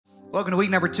Welcome to week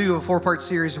number 2 of a 4-part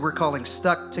series we're calling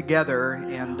Stuck Together.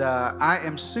 And I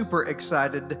am super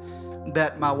excited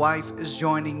that my wife is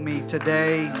joining me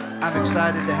today. I'm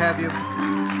excited to have you.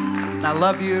 And I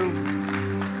love you.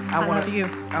 I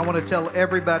want to tell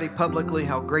everybody publicly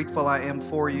how grateful I am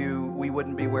for you. We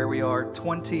wouldn't be where we are.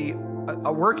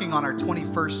 Working on our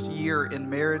 21st year in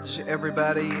marriage,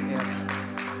 everybody. And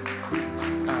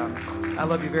I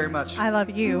love you very much. I love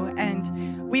you.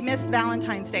 And we missed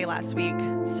Valentine's Day last week,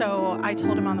 so I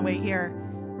told him on the way here,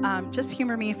 just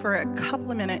humor me for a couple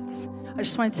of minutes. I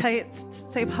just want to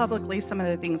say publicly some of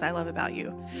the things I love about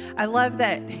you. I love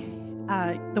that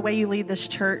the way you lead this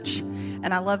church,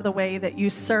 and I love the way that you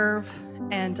serve,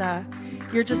 and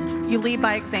you lead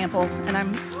by example. And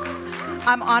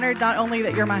I'm honored not only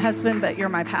that you're my husband, but you're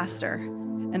my pastor,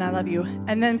 and I love you.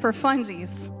 And then for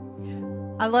funsies,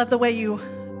 I love the way you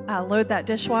load that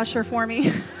dishwasher for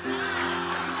me.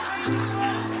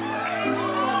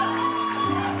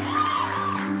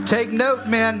 Take note,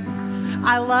 men.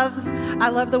 I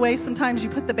love the way sometimes you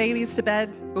put the babies to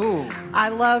bed. Ooh. I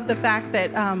love the fact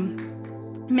that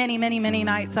many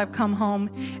nights I've come home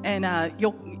and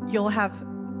you'll have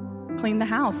cleaned the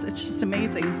house. It's just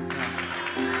amazing.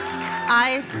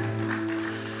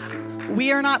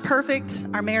 We are not perfect.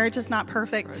 Our marriage is not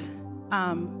perfect.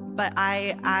 Right. But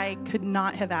I could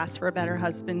not have asked for a better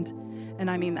husband,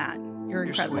 and I mean that. You're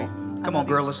incredible. Sweet. Come on,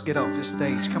 girl, let's get off this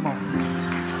stage. Come on.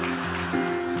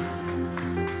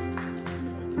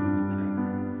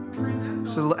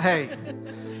 So, hey,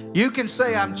 you can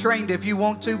say I'm trained if you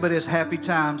want to, but it's happy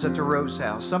times at the Rose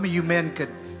House. Some of you men could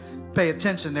pay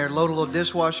attention there. Load a little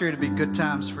dishwasher. It'd be good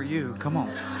times for you. Come on.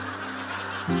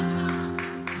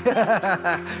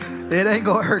 It ain't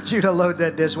going to hurt you to load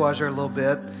that dishwasher a little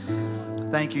bit.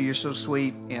 Thank you. You're so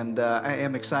sweet, and I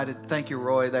am excited. Thank you,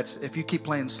 Roy. If you keep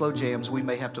playing slow jams, we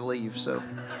may have to leave, so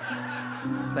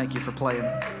thank you for playing.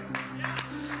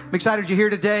 I'm excited you're here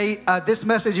today. This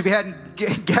message, if you hadn't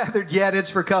gathered yet, it's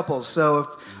for couples. So if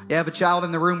you have a child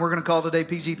in the room, we're going to call today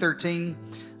PG-13.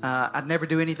 I'd never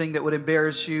do anything that would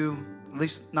embarrass you, at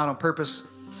least not on purpose.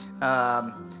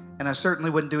 And I certainly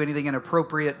wouldn't do anything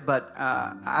inappropriate. But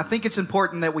I think it's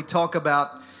important that we talk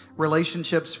about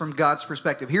relationships from God's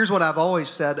perspective. Here's what I've always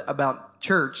said about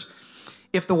church.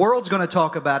 If the world's going to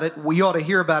talk about it, we ought to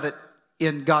hear about it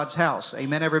in God's house.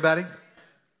 Amen, everybody?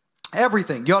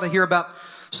 Everything. You ought to hear about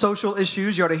social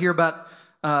issues. You ought to hear about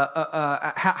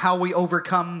how we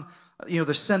overcome,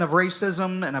 the sin of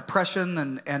racism and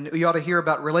oppression, and you ought to hear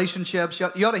about relationships.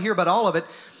 You ought to hear about all of it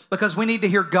because we need to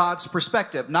hear God's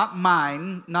perspective. Not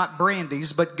mine, not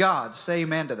Brandy's, but God's. Say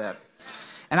amen to that.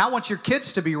 And I want your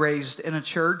kids to be raised in a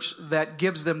church that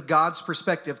gives them God's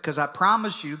perspective, because I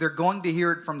promise you they're going to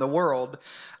hear it from the world.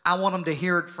 I want them to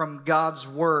hear it from God's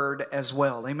word as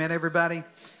well. Amen, everybody?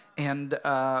 And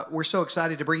we're so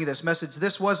excited to bring you this message.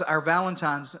 This was our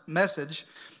Valentine's message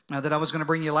that I was going to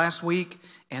bring you last week,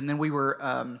 and then we were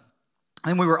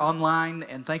online.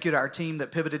 And thank you to our team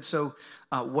that pivoted so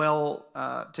well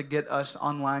to get us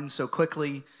online so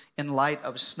quickly in light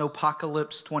of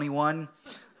Snowpocalypse 21.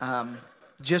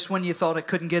 Just when you thought it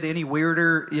couldn't get any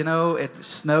weirder, it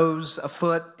snows a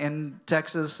foot in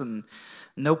Texas and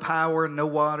no power, no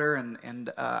water,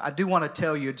 and I do want to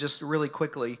tell you just really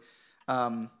quickly.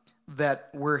 That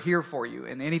we're here for you,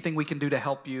 and anything we can do to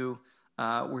help you,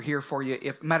 we're here for you.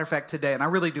 Matter of fact, today, and I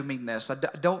really do mean this,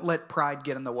 don't let pride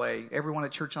get in the way. Everyone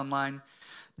at Church Online,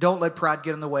 don't let pride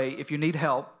get in the way. If you need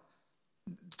help,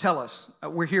 tell us.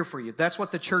 We're here for you. That's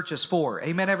what the church is for.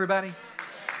 Amen, everybody?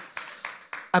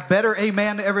 A better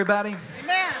amen to everybody?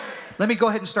 Amen. Let me go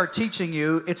ahead and start teaching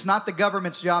you. It's not the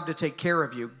government's job to take care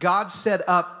of you. God set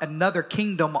up another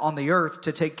kingdom on the earth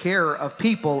to take care of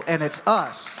people, and it's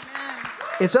us.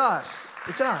 It's us.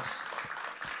 It's us.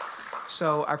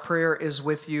 So our prayer is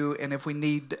with you, and if we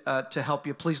need to help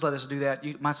you, please let us do that.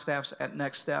 My staff's at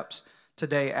Next Steps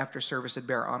today after service. It'd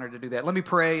be our honor to do that. Let me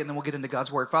pray, and then we'll get into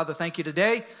God's word. Father, thank you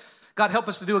today. God, help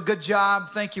us to do a good job.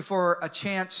 Thank you for a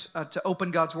chance to open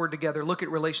God's word together, look at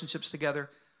relationships together.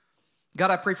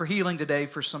 God, I pray for healing today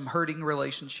for some hurting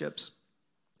relationships.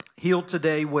 Heal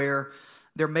today where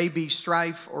there may be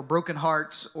strife or broken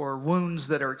hearts or wounds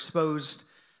that are exposed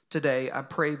today. I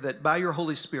pray that by your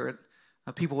Holy Spirit,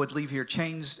 people would leave here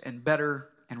changed and better,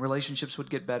 and relationships would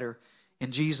get better.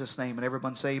 In Jesus' name, and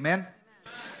everyone say amen.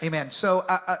 Amen. So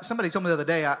somebody told me the other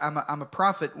day, I'm a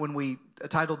prophet when we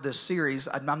titled this series.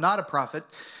 I'm not a prophet,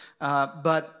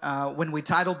 but when we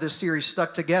titled this series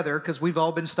Stuck Together, because we've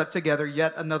all been stuck together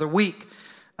yet another week,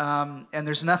 and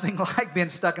there's nothing like being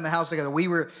stuck in the house together. We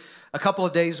were a couple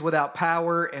of days without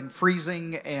power and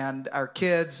freezing, and our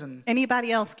kids and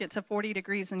anybody else get to 40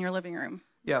 degrees in your living room?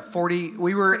 Yeah, 40.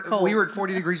 We were at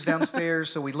 40 degrees downstairs,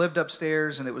 so we lived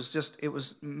upstairs, and it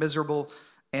was miserable.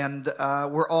 And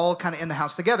we're all kind of in the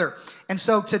house together. And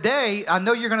so today, I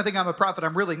know you're going to think I'm a prophet.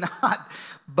 I'm really not.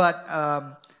 But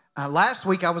last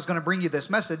week, I was going to bring you this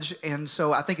message. And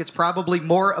so I think it's probably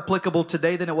more applicable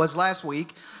today than it was last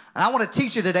week. And I want to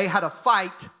teach you today how to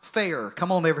fight fair.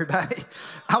 Come on, everybody.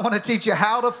 I want to teach you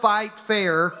how to fight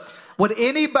fair. Would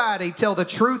anybody tell the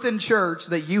truth in church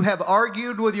that you have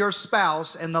argued with your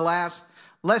spouse in the last,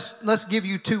 let's give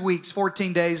you 2 weeks,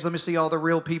 14 days. Let me see all the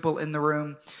real people in the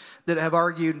room that have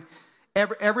argued.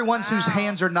 Everyone whose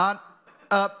hands are not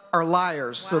up are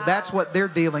liars. So that's what they're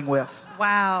dealing with.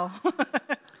 Wow.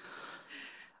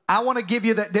 I want to give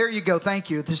you that. There you go. Thank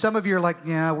you. Some of you are like,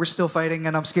 yeah, we're still fighting,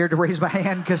 and I'm scared to raise my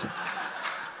hand because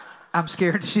I'm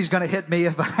scared she's going to hit me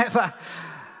if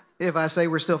I say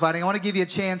we're still fighting. I want to give you a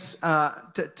chance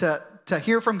to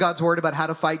hear from God's word about how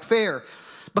to fight fair,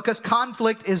 because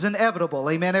conflict is inevitable.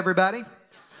 Amen, everybody?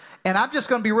 And I'm just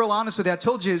going to be real honest with you. I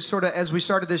told you sort of as we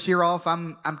started this year off,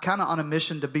 I'm kind of on a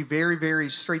mission to be very, very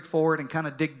straightforward and kind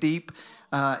of dig deep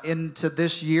into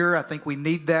this year. I think we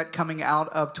need that coming out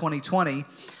of 2020.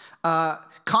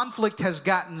 Conflict has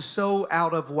gotten so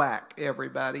out of whack,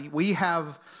 everybody. We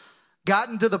have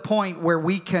gotten to the point where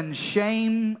we can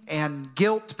shame and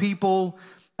guilt people.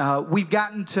 We've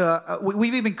gotten to,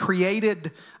 we've even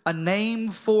created a name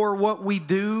for what we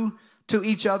do to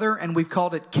each other, and we've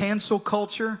called it cancel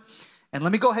culture. And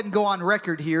let me go ahead and go on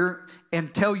record here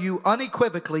and tell you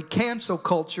unequivocally, cancel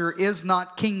culture is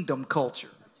not kingdom culture.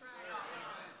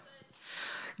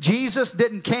 Jesus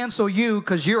didn't cancel you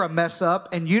because you're a mess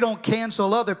up, and you don't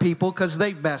cancel other people because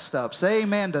they've messed up. Say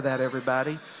amen to that,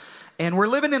 everybody. And we're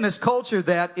living in this culture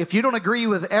that if you don't agree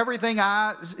with everything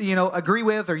I, agree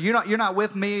with, or you're not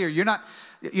with me, or you're not,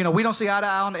 we don't see eye to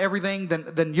eye on everything,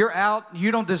 then you're out.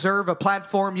 You don't deserve a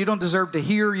platform. You don't deserve to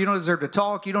hear. You don't deserve to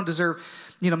talk. You don't deserve,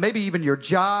 maybe even your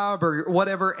job or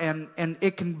whatever. And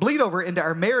it can bleed over into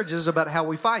our marriages about how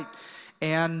we fight.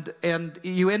 And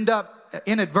you end up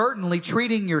inadvertently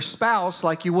treating your spouse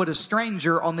like you would a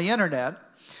stranger on the internet.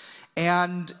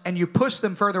 And you push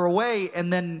them further away,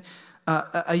 and then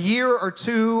a year or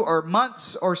two or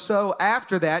months or so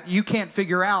after that, you can't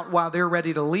figure out why they're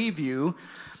ready to leave you.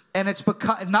 And it's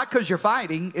not because you're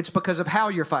fighting, it's because of how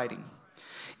you're fighting.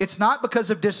 It's not because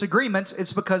of disagreements,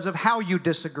 it's because of how you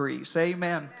disagree. Say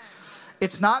amen.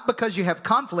 It's not because you have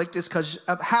conflict, it's because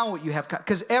of how you have conflict.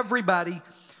 Because everybody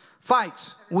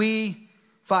fights. We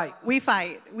fight. We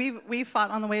fight. We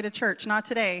fought on the way to church. Not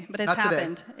today, but it's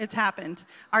happened. Today. It's happened.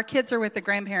 Our kids are with the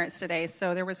grandparents today,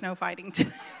 so there was no fighting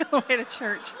today on the way to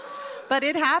church. But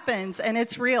it happens, and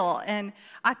it's real. And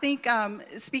I think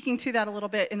speaking to that a little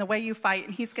bit in the way you fight,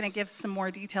 and he's going to give some more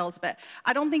details, but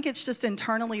I don't think it's just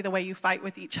internally the way you fight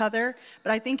with each other,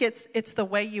 but I think it's the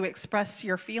way you express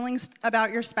your feelings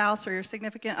about your spouse or your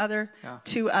significant other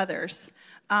to others.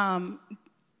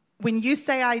 When you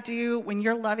say I do, when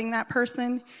you're loving that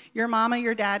person, your mama,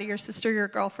 your daddy, your sister, your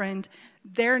girlfriend,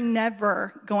 they're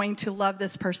never going to love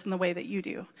this person the way that you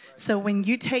do. Right. So when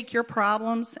you take your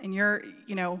problems and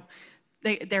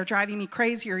they're driving me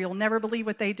crazy, or you'll never believe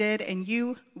what they did, and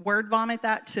you word vomit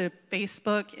that to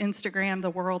Facebook, Instagram, the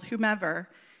world, whomever,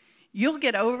 you'll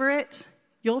get over it,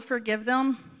 you'll forgive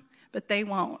them, but they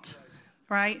won't,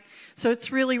 right? So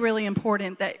it's really, really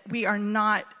important that we are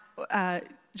not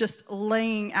just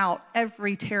laying out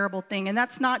every terrible thing. And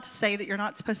that's not to say that you're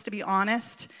not supposed to be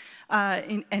honest.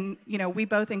 We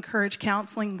both encourage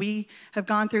counseling. We have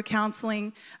gone through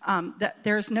counseling. That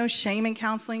there's no shame in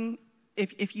counseling.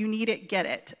 If you need it, get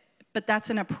it. But that's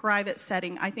in a private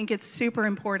setting. I think it's super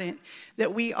important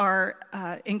that we are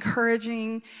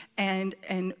encouraging and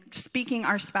speaking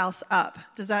our spouse up.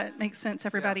 Does that make sense,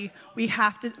 everybody? Yeah.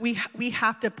 We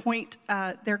have to point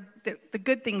the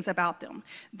good things about them.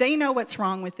 They know what's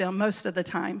wrong with them most of the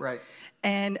time. Right.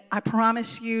 And I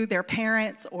promise you, their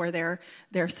parents or their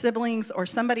siblings or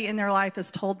somebody in their life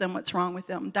has told them what's wrong with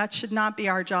them. That should not be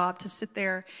our job, to sit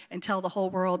there and tell the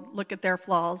whole world, look at their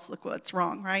flaws, look what's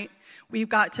wrong, right? We've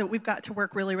got to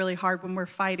work really, really hard when we're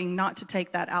fighting, not to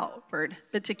take that outward,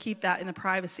 but to keep that in the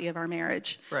privacy of our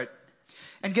marriage. Right.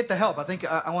 And get the help. I think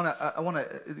I want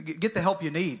to get the help you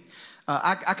need.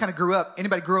 I kind of grew up.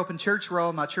 Anybody grew up in church? Where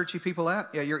all my churchy people at?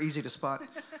 Yeah, you're easy to spot.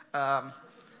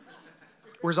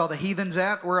 Where's all the heathens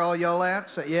at? Where all y'all at?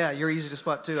 So, yeah, you're easy to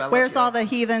spot, too. Where's all the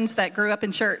heathens that grew up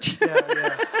in church?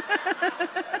 Yeah.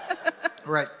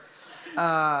 Right.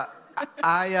 I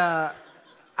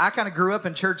kind of grew up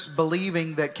in church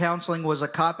believing that counseling was a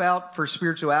cop-out for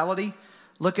spirituality.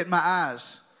 Look at my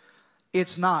eyes.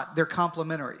 It's not. They're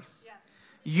complementary.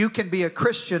 You can be a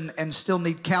Christian and still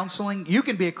need counseling. You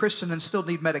can be a Christian and still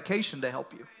need medication to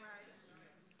help you.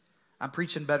 I'm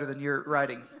preaching better than you're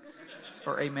writing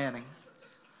or amening.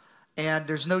 And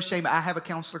there's no shame. I have a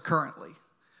counselor currently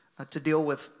to deal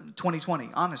with 2020,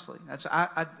 honestly.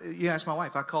 You ask my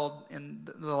wife. I called in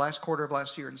the last quarter of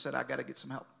last year and said, I got to get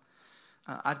some help.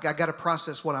 I got to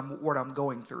process what I'm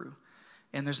going through.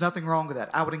 And there's nothing wrong with that.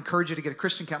 I would encourage you to get a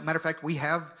Christian counselor. Matter of fact, we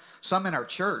have some in our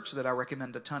church that I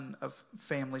recommend a ton of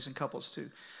families and couples to.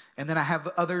 And then I have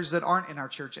others that aren't in our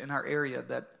church, in our area,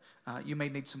 that you may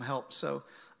need some help. So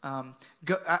I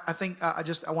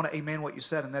want to amen what you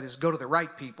said, and that is go to the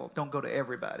right people. Don't go to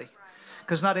everybody.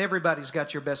 Because not everybody's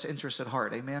got your best interest at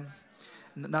heart. Amen?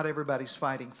 Not everybody's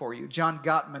fighting for you. John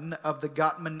Gottman of the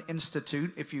Gottman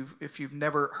Institute, if you've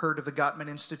never heard of the Gottman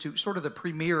Institute, sort of the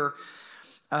premier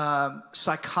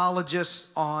psychologist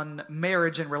on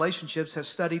marriage and relationships, has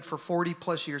studied for 40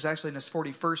 plus years, actually in his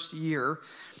 41st year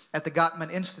at the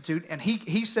Gottman Institute. And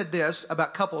he said this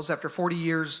about couples after 40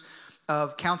 years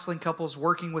of counseling couples,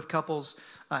 working with couples,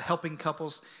 helping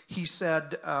couples. He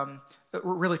said,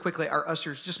 really quickly, our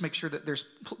ushers, just make sure that there's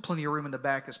plenty of room in the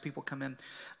back as people come in.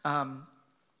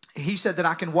 He said that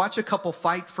I can watch a couple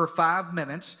fight for 5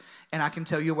 minutes and I can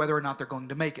tell you whether or not they're going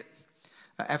to make it.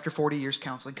 After 40 years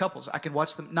counseling couples, I can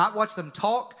not watch them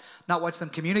talk, not watch them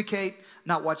communicate,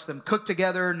 not watch them cook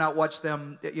together, not watch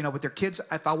them, with their kids.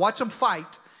 If I watch them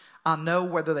fight, I'll know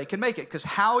whether they can make it, because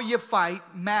how you fight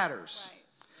matters.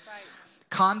 Right.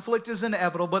 Conflict is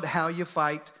inevitable, but how you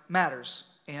fight matters.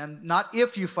 And not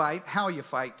if you fight, how you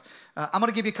fight. I'm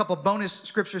going to give you a couple bonus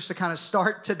scriptures to kind of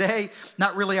start today.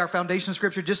 Not really our foundation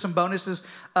scripture, just some bonuses.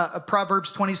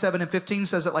 Proverbs 27:15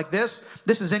 says it like this.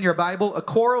 This is in your Bible. A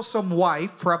quarrelsome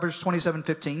wife, Proverbs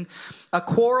 27:15. A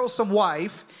quarrelsome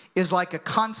wife is like a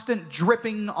constant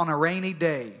dripping on a rainy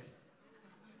day.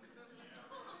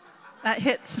 That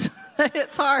hits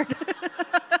hard.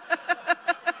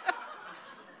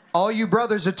 All you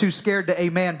brothers are too scared to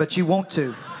amen, but you want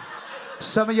to.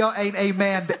 Some of y'all ain't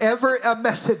amen ever a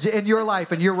message in your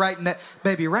life, and you're writing that.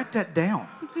 Baby, write that down.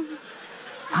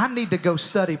 I need to go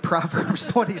study Proverbs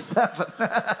 27.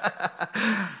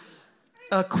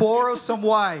 A quarrelsome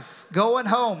wife going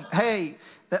home. Hey,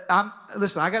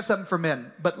 listen, I got something for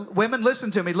men. But women,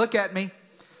 listen to me. Look at me.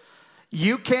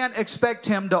 You can't expect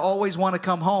him to always want to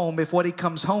come home if what he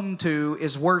comes home to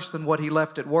is worse than what he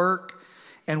left at work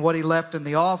and what he left in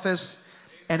the office.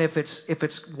 And if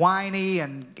it's whiny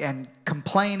and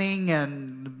complaining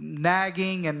and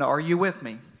nagging, and are you with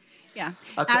me? Yeah.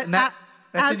 Okay.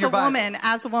 That's in your Bible.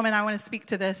 As a woman, I want to speak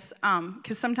to this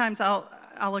because sometimes I'll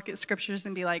look at scriptures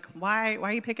and be like, why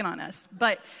are you picking on us?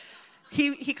 But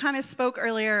he kind of spoke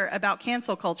earlier about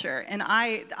cancel culture, and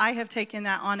I have taken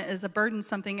that on as a burden,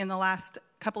 something in the last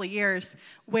couple of years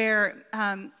where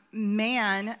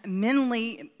manly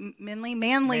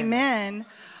men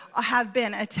have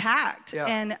been attacked. Yeah.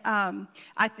 And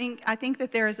I think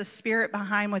that there is a spirit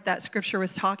behind what that scripture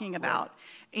was talking about.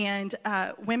 And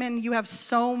women, you have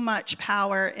so much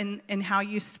power in how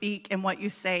you speak and what you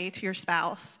say to your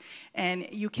spouse. And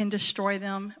you can destroy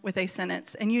them with a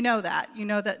sentence. And you know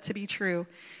that to be true.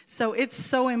 So it's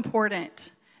so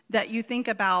important that you think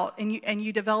about and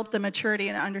you develop the maturity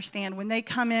and understand when they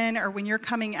come in or when you're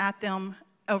coming at them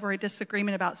over a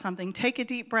disagreement about something, take a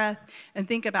deep breath and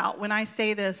think about, when I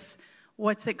say this,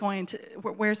 where's it going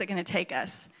to take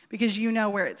us? Because you know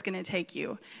where it's going to take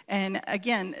you. And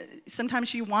again,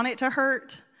 sometimes you want it to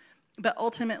hurt, but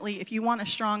ultimately, if you want a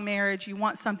strong marriage, you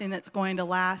want something that's going to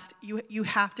last, you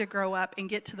have to grow up and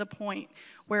get to the point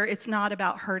where it's not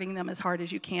about hurting them as hard as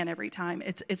you can every time.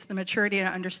 It's the maturity to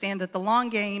understand that the long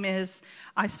game is,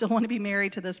 I still want to be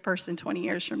married to this person 20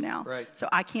 years from now. Right. So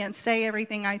I can't say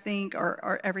everything I think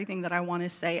or everything that I want to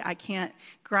say. I can't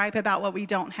gripe about what we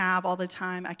don't have all the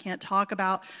time. I can't talk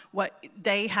about what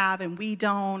they have and we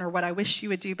don't, or what I wish you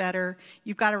would do better.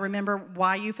 You've got to remember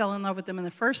why you fell in love with them in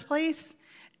the first place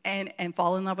and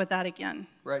fall in love with that again.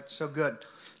 Right, so good.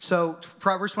 So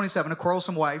Proverbs 27, a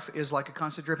quarrelsome wife is like a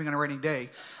constant dripping on a rainy day.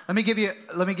 Let me give you.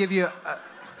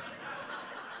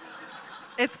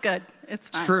 It's good. It's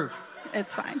fine. It's true.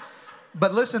 It's fine.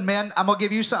 But listen, man, I'm gonna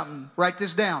give you something. Write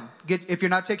this down. If you're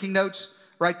not taking notes,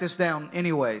 write this down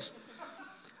anyways.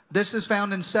 This is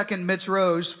found in 2 Mitch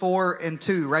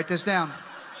 4:2. Write this down.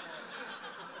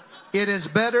 It is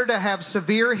better to have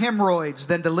severe hemorrhoids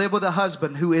than to live with a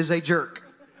husband who is a jerk.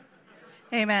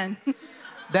 Amen.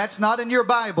 That's not in your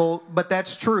Bible, but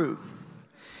that's true.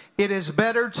 It is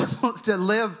better to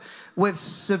live with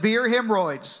severe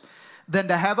hemorrhoids than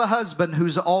to have a husband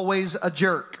who's always a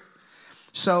jerk.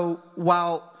 So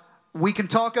while we can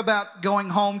talk about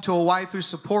going home to a wife who's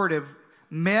supportive,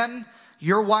 men,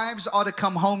 Your wives ought to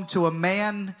come home to a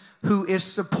man who is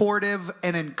supportive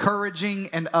and encouraging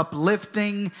and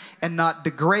uplifting and not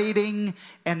degrading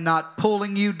and not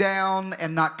pulling you down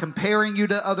and not comparing you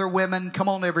to other women. Come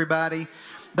on, everybody.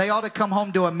 They ought to come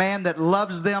home to a man that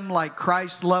loves them like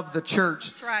Christ loved the church.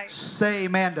 That's right. Say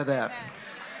amen to that. Amen.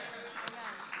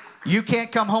 You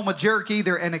can't come home a jerk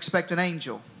either and expect an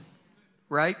angel,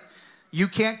 right? You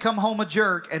can't come home a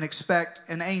jerk and expect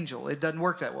an angel. It doesn't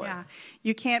work that way. Yeah.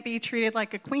 You can't be treated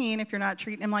like a queen if you're not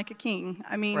treating him like a king.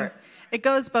 I mean, right. It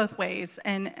goes both ways,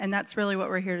 and that's really what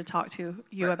we're here to talk to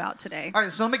you right. about today. All right,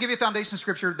 so let me give you a foundation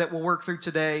scripture that we'll work through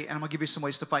today, and I'm going to give you some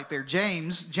ways to fight fair.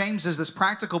 James is this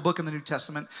practical book in the New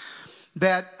Testament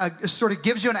that sort of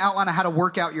gives you an outline of how to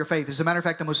work out your faith. As a matter of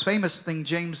fact, the most famous thing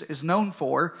James is known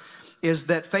for is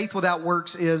that faith without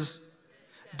works is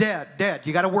dead.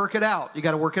 You got to work it out.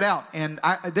 And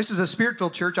this is a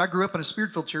Spirit-filled church. I grew up in a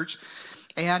Spirit-filled church.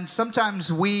 And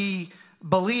sometimes we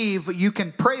believe you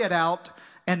can pray it out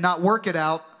and not work it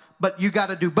out, but you got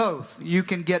to do both. You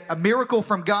can get a miracle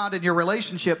from God in your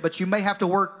relationship, but you may have to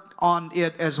work on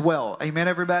it as well. Amen,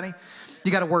 everybody?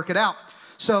 You got to work it out.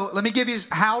 So let me give you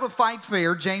how to fight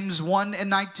fair. James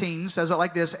 1:19 says it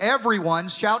like this. Everyone,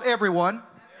 shout everyone.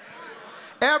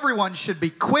 Everyone should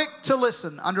be quick to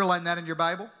listen. Underline that in your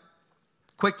Bible.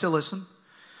 Quick to listen.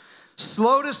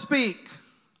 Slow to speak.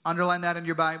 Underline that in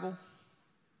your Bible.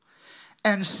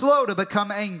 And slow to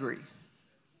become angry.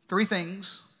 3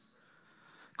 things.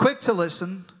 Quick to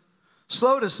listen,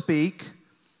 slow to speak,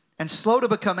 and slow to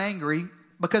become angry,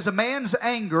 because a man's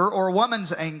anger or a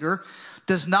woman's anger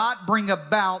does not bring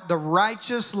about the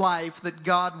righteous life that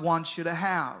God wants you to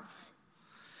have.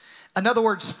 In other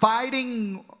words,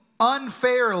 fighting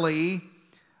unfairly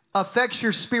affects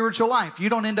your spiritual life. You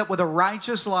don't end up with a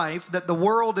righteous life that the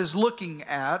world is looking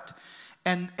at.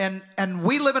 And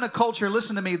we live in a culture,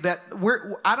 listen to me, that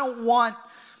I don't want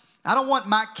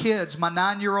my kids, my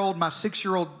 9-year-old, my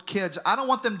 6-year-old kids, I don't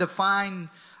want them to find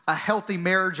a healthy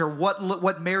marriage or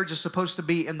what marriage is supposed to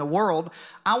be in the world.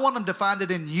 I want them to find it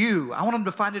in you. I want them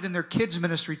to find it in their kids'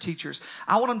 ministry teachers.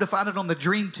 I want them to find it on the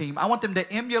dream team. I want them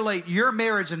to emulate your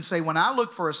marriage and say, when I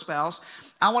look for a spouse,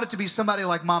 I want it to be somebody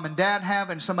like mom and dad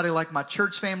have and somebody like my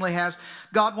church family has.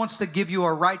 God wants to give you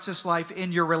a righteous life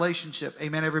in your relationship.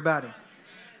 Amen, everybody.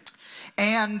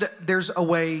 And there's a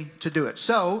way to do it.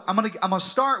 So I'm gonna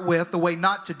start with the way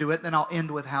not to do it, then I'll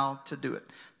end with how to do it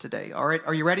today. All right,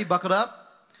 are you ready? Buckled up?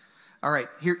 All right,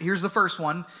 here's the first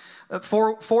one.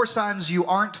 Four signs you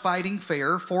aren't fighting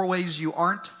fair. 4 ways you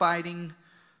aren't fighting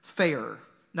fair.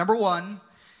 Number 1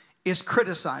 is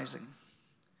criticizing.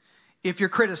 If you're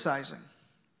criticizing.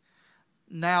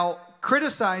 Now,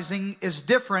 criticizing is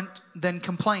different than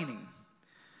complaining.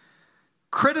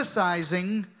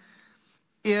 Criticizing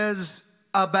is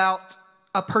about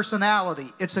a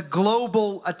personality. It's a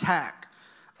global attack.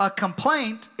 A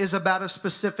complaint is about a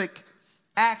specific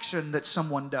action that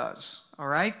someone does. All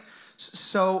right?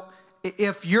 So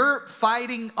if you're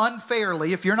fighting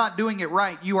unfairly, if you're not doing it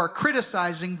right, you are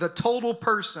criticizing the total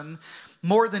person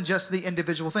more than just the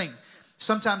individual thing.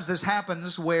 Sometimes this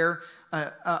happens where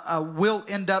we'll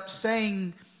end up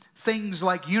saying things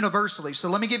like universally. So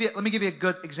let me give you a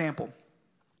good example.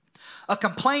 A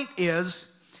complaint is,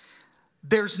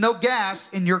 there's no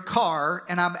gas in your car,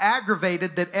 and I'm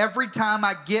aggravated that every time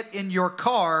I get in your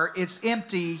car, it's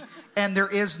empty and there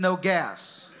is no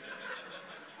gas.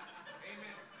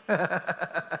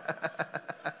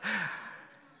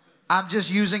 I'm just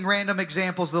using random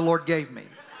examples the Lord gave me.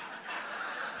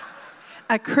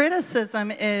 A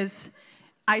criticism is,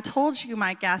 I told you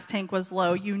my gas tank was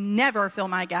low. You never fill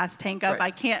my gas tank up. Right.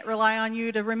 I can't rely on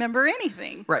you to remember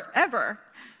anything. Right. Ever.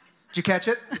 Did you catch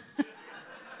it?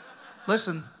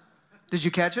 Listen, did you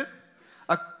catch it?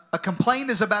 A complaint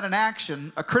is about an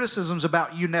action. A criticism is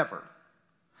about you never.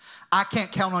 I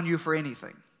can't count on you for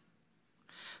anything.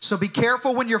 So be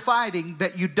careful when you're fighting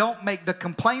that you don't make the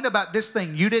complaint about this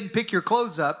thing. You didn't pick your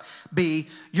clothes up. Be,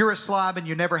 you're a slob and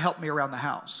you never helped me around the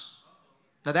house.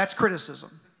 Now that's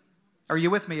criticism. Are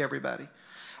you with me, everybody?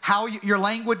 How your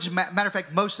language, matter of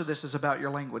fact, most of this is about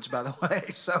your language, by the way.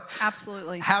 So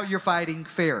absolutely. How you're fighting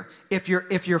fair. If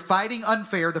you're fighting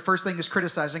unfair, the first thing is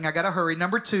criticizing. I got to hurry.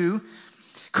 Number 2,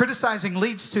 criticizing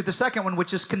leads to the second one,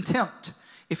 which is contempt.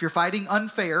 If you're fighting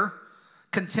unfair,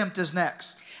 contempt is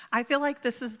next. I feel like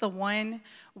this is the one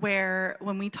where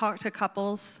when we talk to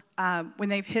couples, when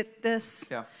they've hit this,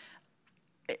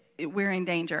 we're in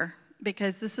danger.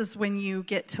 Because this is when you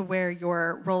get to where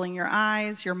you're rolling your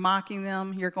eyes, you're mocking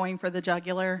them, you're going for the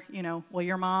jugular, well,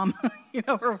 your mom,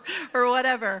 or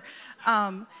whatever.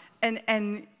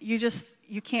 and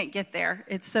you can't get there.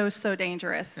 It's so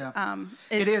dangerous. Yeah.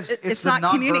 It is. It's not the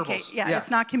communicate. nonverbals. Yeah, it's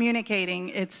not communicating.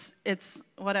 It's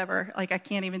whatever. Like, I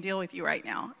can't even deal with you right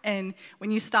now. And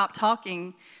when you stop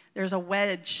talking, there's a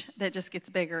wedge that just gets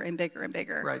bigger and bigger and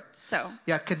bigger. Right. So.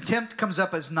 Yeah, contempt comes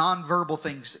up as nonverbal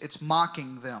things. It's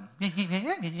mocking them.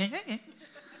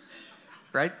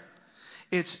 Right?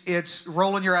 It's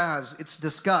rolling your eyes. It's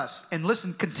disgust. And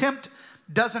listen, contempt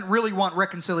doesn't really want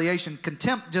reconciliation.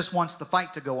 Contempt just wants the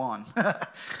fight to go on.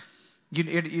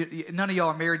 None of y'all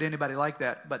are married to anybody like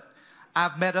that, but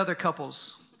I've met other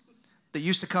couples that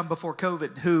used to come before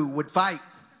COVID who would fight,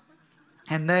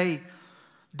 and they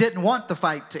didn't want the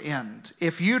fight to end.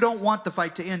 If you don't want the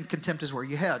fight to end, contempt is where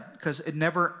you head, because it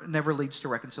never leads to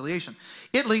reconciliation.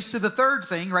 It leads to the third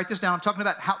thing. Write this down. I'm talking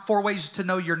about 4 ways to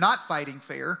know you're not fighting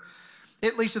fair.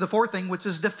 It leads to the fourth thing, which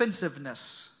is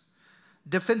defensiveness.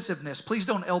 Defensiveness. Please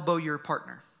don't elbow your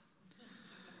partner.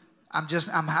 I'm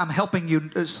helping you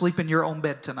sleep in your own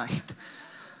bed tonight.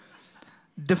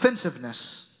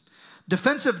 Defensiveness.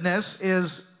 Defensiveness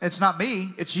it's not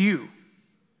me, it's you.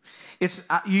 It's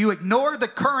you ignore the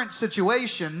current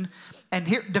situation, and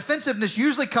here defensiveness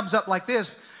usually comes up like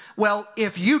this. Well,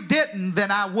 if you didn't, then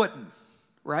I wouldn't,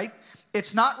 right?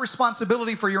 It's not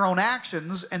responsibility for your own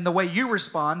actions and the way you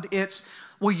respond. It's,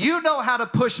 well, you know how to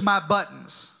push my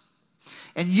buttons.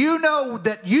 And you know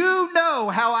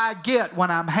how I get when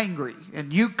I'm hangry.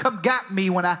 And you got me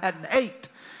when I hadn't ate.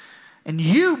 And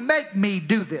you make me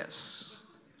do this.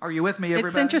 Are you with me, everybody?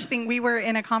 It's interesting. We were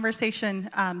in a conversation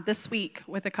this week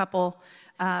with a couple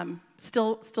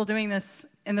still doing this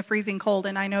in the freezing cold.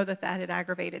 And I know that had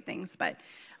aggravated things. But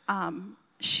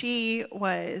she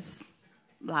was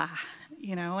blah,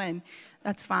 and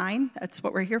that's fine. That's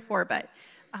what we're here for. But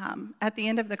at the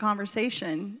end of the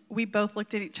conversation, we both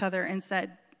looked at each other and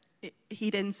said, he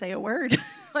didn't say a word.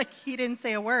 Like, he didn't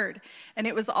say a word. And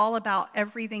it was all about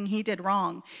everything he did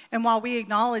wrong. And while we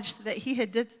acknowledged that he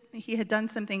had done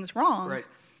some things wrong, right,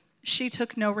 she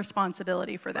took no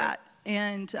responsibility for that.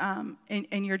 Right.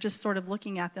 And you're just sort of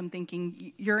looking at them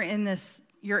thinking, you're in this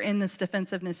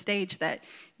defensiveness stage that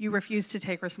you refuse to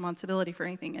take responsibility for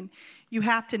anything. And you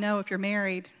have to know, if you're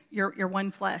married, you're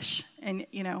one flesh, and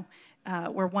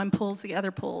where one pulls, the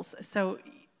other pulls. So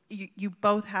you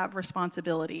both have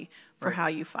responsibility for how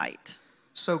you fight.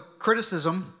 So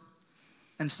criticism,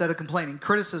 instead of complaining,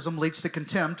 criticism leads to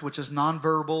contempt, which is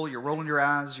nonverbal. You're rolling your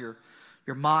eyes, you're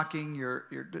mocking, you're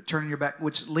turning your back,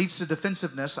 which leads to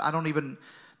defensiveness.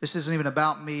 This isn't even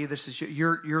about me. This is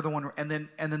you're the one. And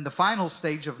then the final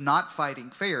stage of not fighting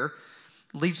fair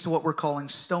leads to what we're calling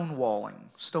stonewalling.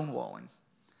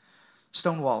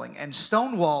 And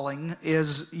stonewalling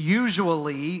is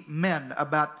usually men.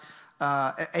 About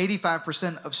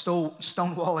 85% of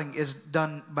stonewalling is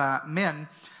done by men.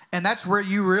 And that's where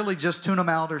you really just tune them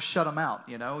out or shut them out.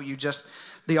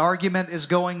 The argument is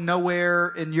going nowhere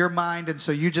in your mind. And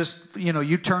so you just,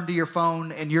 you turn to your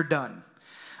phone and you're done.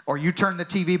 Or you turn the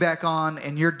TV back on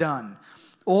and you're done.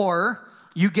 Or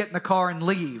you get in the car and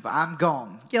leave. I'm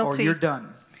gone. Guilty. Or you're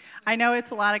done. I know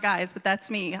it's a lot of guys, but that's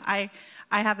me. I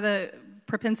have the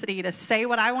propensity to say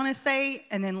what I want to say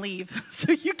and then leave.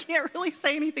 So you can't really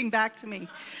say anything back to me.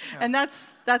 Yeah. And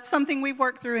that's something we've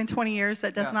worked through in 20 years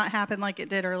that does not happen like it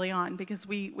did early on, because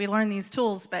we learn these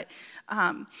tools, but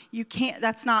you can't,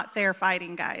 that's not fair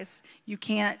fighting, guys. You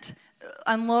can't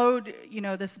unload,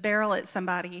 this barrel at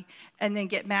somebody and then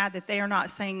get mad that they are not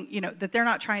saying, that they're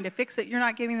not trying to fix it. You're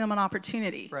not giving them an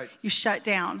opportunity. Right. You shut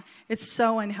down. It's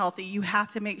so unhealthy. You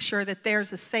have to make sure that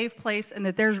there's a safe place and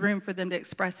that there's room for them to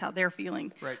express how they're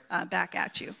feeling back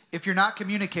at you. If you're not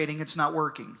communicating, it's not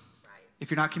working. Right.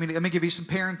 If you're not communicating, let me give you some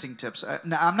parenting tips.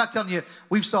 Now, I'm not telling you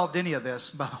we've solved any of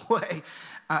this, by the way.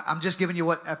 I'm just giving you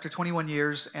what, after 21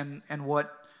 years and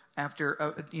what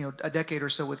after a decade or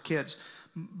so with kids.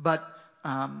 But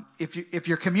if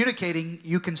you're communicating,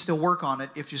 you can still work on it.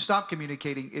 If you stop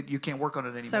communicating, you can't work on it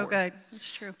anymore. So good.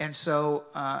 It's true. And so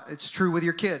it's true with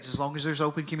your kids. As long as there's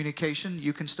open communication,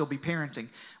 you can still be parenting.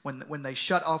 When they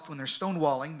shut off, when they're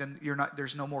stonewalling, then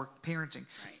there's no more parenting.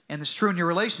 Right. And it's true in your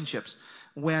relationships.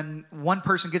 When one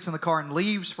person gets in the car and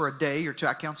leaves for a day or two,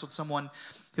 I counseled someone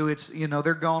who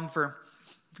they're gone for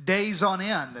days on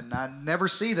end, and I never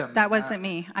see them. That wasn't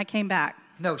me. I came back.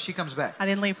 No, she comes back. I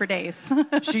didn't leave for days.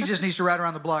 She just needs to ride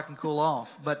around the block and cool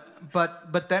off. But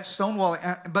that's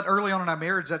stonewalling. But early on in our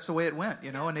marriage, that's the way it went,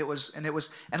 And it was.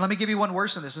 And let me give you one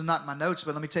worse than this. This is not in my notes,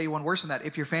 but let me tell you one worse than that.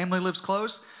 If your family lives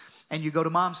close, and you go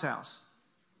to mom's house,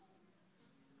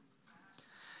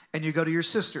 and you go to your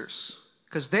sister's,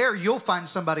 because there you'll find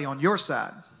somebody on your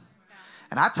side.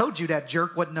 And I told you that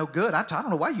jerk wasn't no good. I don't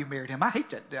know why you married him. I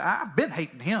hate that. I've been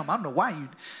hating him. I don't know why you,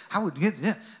 how would you,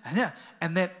 yeah.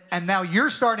 And now you're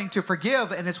starting to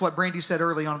forgive, and it's what Brandy said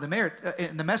early on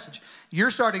in the message.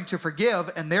 You're starting to forgive,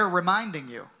 and they're reminding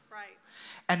you. Right.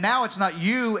 And now it's not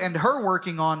you and her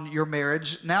working on your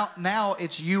marriage. Now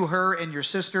it's you, her, and your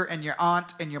sister, and your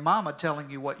aunt, and your mama telling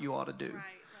you what you ought to do. Right.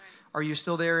 Are you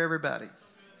still there, everybody?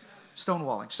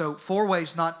 Stonewalling. So 4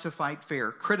 ways not to fight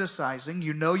fair. Criticizing.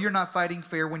 You know you're not fighting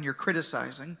fair when you're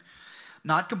criticizing.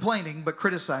 Not complaining, but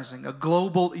criticizing. A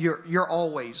global, you're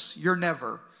always, you're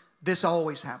never. This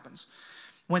always happens.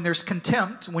 When there's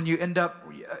contempt, when you end up,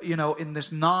 in this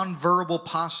nonverbal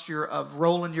posture of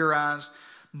rolling your eyes,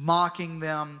 mocking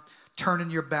them, turning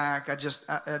your back. A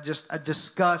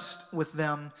disgust with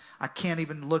them. I can't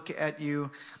even look at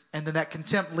you. And then that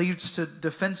contempt leads to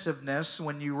defensiveness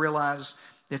when you realize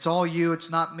it's all you, it's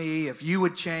not me. If you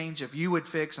would change, if you would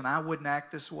fix, and I wouldn't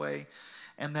act this way.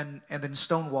 And then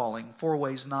stonewalling. 4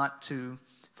 ways not to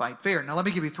fight fair. Now let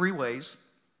me give you 3 ways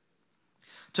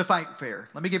to fight fair.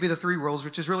 Let me give you the 3 rules,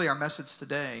 which is really our message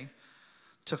today,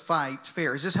 to fight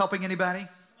fair. Is this helping anybody?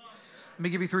 Let me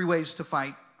give you 3 ways to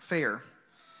fight fair.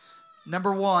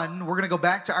 Number 1, we're going to go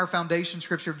back to our foundation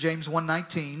scripture of James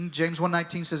 1:19. James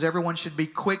 1:19 says everyone should be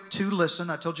quick to listen.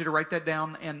 I told you to write that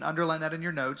down and underline that in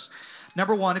your notes.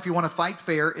 Number 1, if you want to fight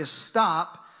fair, is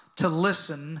stop to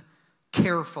listen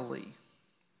carefully.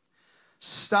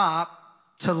 Stop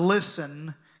to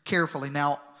listen carefully.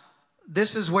 Now,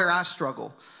 this is where I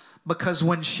struggle, because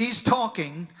when she's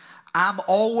talking, I'm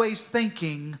always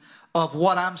thinking of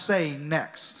what I'm saying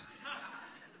next.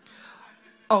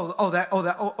 I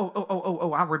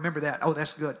remember that. Oh,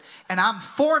 that's good. And I'm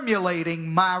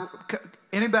formulating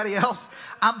anybody else?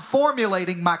 I'm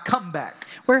formulating my comeback.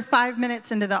 We're 5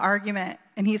 minutes into the argument,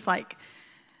 and he's like,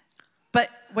 but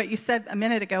what you said a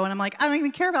minute ago, and I'm like, I don't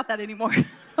even care about that anymore.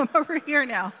 I'm over here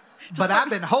now. But I've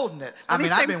been holding it.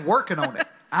 I've been working on it.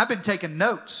 I've been taking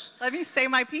notes. Let me say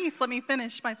my piece. Let me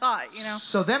finish my thought,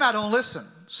 So then I don't listen.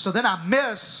 So then I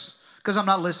miss because I'm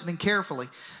not listening carefully.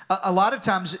 A lot of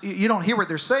times you don't hear what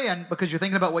they're saying because you're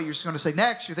thinking about what you're going to say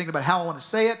next. You're thinking about how I want to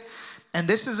say it. And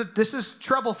this is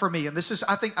trouble for me. And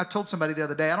I think I told somebody the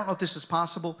other day, I don't know if this is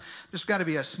possible. There's got to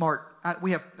be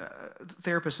we have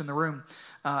therapists in the room.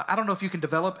 I don't know if you can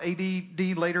develop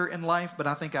ADD later in life, but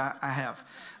I think I have.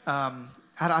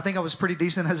 I think I was pretty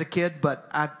decent as a kid, but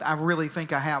I really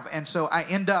think I have. And so I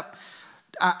end up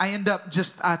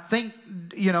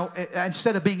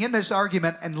instead of being in this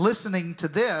argument and listening to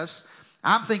this,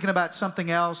 I'm thinking about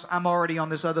something else. I'm already on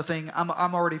this other thing. I'm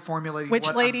already formulating Which,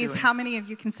 what ladies, I'm doing. how many of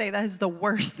you can say that is the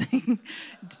worst thing?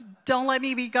 Don't let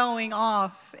me be going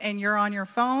off and you're on your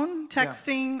phone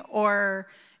texting or,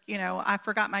 I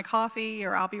forgot my coffee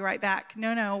or I'll be right back.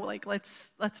 No, like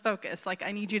let's focus. Like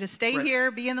I need you to stay here,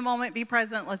 be in the moment, be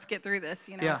present. Let's get through this,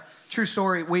 Yeah, true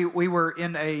story. We were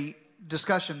in a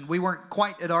discussion. We weren't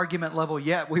quite at argument level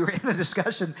yet. We were in a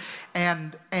discussion,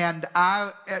 and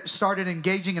I started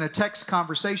engaging in a text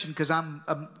conversation because I'm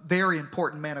a very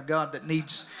important man of God that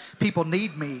people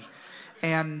need me.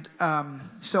 And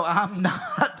so I'm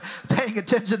not paying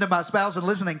attention to my spouse and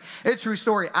listening. It's a true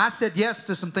story. I said yes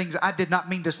to some things I did not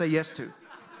mean to say yes to.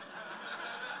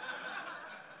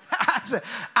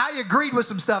 I agreed with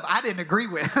some stuff I didn't agree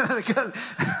with.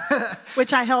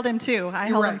 Which I held him to. I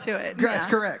held him to it. That's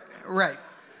correct. Right.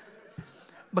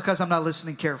 Because I'm not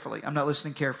listening carefully.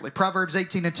 Proverbs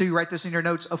 18:2, write this in your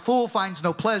notes. A fool finds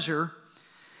no pleasure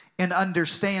in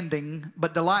understanding,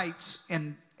 but delights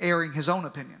in airing his own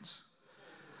opinions.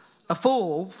 A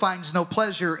fool finds no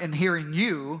pleasure in hearing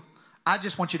you. I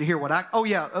just want you to hear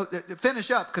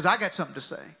finish up because I got something to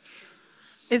say.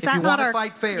 Is that not our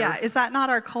fight fair? Yeah, is that not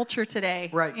our culture today?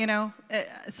 Right.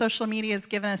 Social media has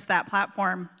given us that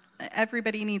platform.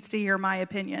 Everybody needs to hear my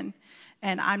opinion,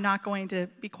 and I'm not going to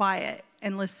be quiet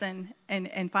and listen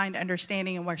and find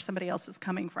understanding in where somebody else is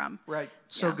coming from. Right.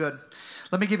 So good.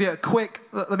 Let me give you a quick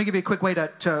way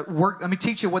to work. Let me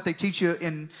teach you what they teach you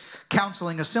in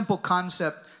counseling, a simple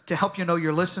concept to help you know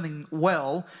you're listening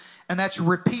well, and that's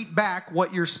repeat back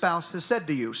what your spouse has said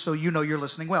to you so you know you're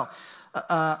listening well.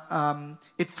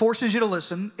 It forces you to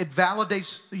listen. It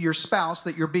validates your spouse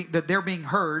that they're being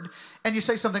heard. And you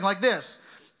say something like this.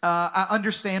 I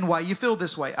understand why you feel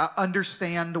this way. I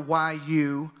understand why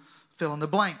you fill in the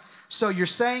blank. So you're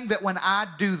saying that when I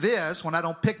do this, when I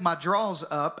don't pick my drawers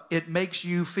up, it makes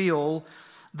you feel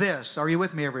this. Are you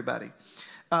with me, everybody?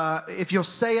 If you'll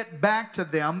say it back to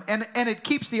them, and it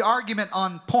keeps the argument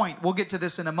on point. We'll get to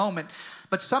this in a moment.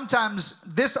 But sometimes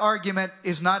this argument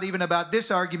is not even about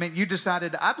this argument. You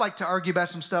decided, I'd like to argue about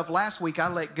some stuff last week I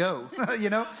let go,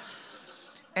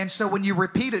 And so when you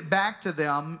repeat it back to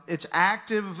them, it's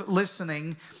active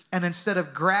listening. And instead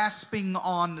of grasping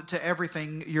on to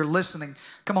everything, you're listening.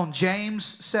 Come on, James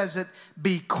says it,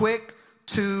 be quick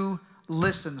to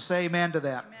listen. Say amen to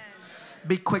that. Amen.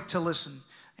 Be quick to listen.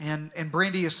 And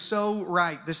Brandy is so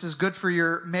right. This is good for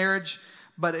your marriage,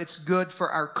 but it's good for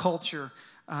our culture.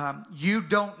 You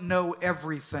don't know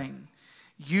everything.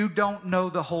 You don't know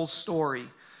the whole story.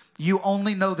 You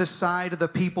only know the side of the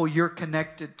people you're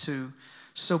connected to.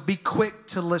 So be quick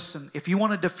to listen. If you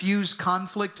want to diffuse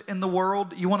conflict in the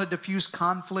world, you want to diffuse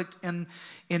conflict in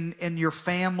your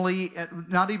family,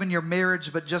 not even your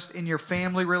marriage, but just in your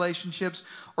family relationships,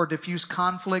 or diffuse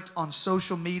conflict on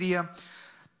social media,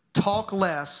 talk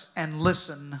less and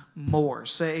listen more.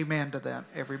 Say amen to that,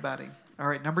 everybody. All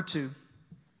right, number 2.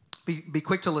 Be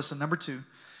quick to listen. Number 2,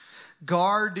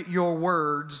 guard your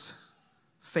words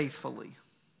faithfully.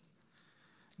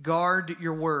 Guard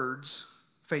your words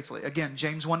faithfully. Again,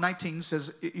 James 1:19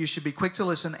 says you should be quick to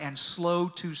listen and slow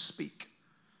to speak.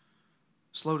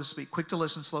 Slow to speak. Quick to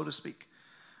listen, slow to speak.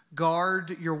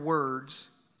 Guard your words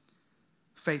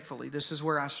faithfully. This is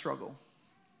where I struggle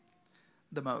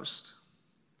the most.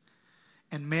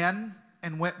 And men,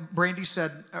 and what Brandy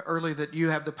said earlier, that you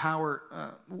have the power,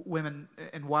 women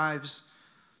and wives,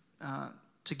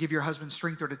 to give your husband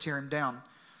strength or to tear him down.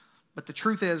 But the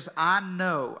truth is, I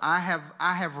know I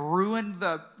have ruined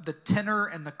the tenor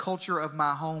and the culture of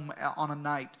my home on a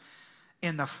night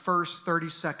in the first 30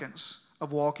 seconds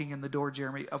of walking in the door,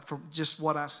 Jeremy, from just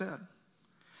what I said.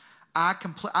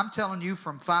 I'm telling you,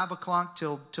 from 5 o'clock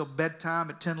till bedtime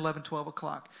at 10, 11, 12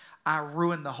 o'clock, I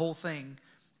ruined the whole thing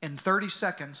in 30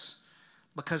 seconds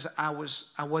because I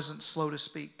wasn't slow to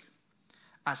speak.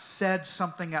 I said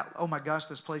something out, oh my gosh,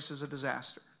 this place is a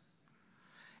disaster.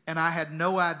 And I had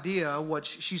no idea what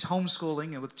she's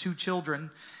homeschooling and with 2 children.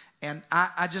 And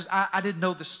I didn't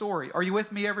know the story. Are you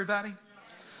with me, everybody? Yes.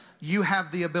 You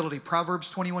have the ability.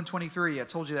 Proverbs 21:23. I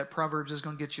told you that Proverbs is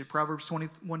going to get you. Proverbs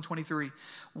 21:23.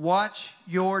 Watch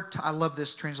your, I love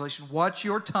this translation. Watch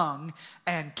your tongue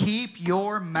and keep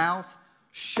your mouth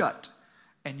shut,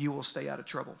 and you will stay out of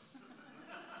trouble.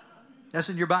 That's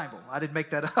in your Bible. I didn't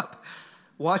make that up.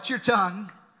 Watch your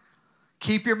tongue,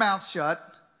 keep your mouth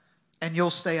shut, and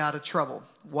you'll stay out of trouble.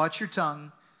 Watch your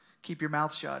tongue, keep your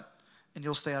mouth shut, and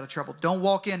you'll stay out of trouble. Don't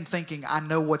walk in thinking, I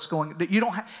know what's going on. You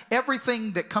don't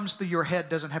everything that comes through your head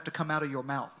doesn't have to come out of your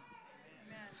mouth.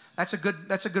 Amen.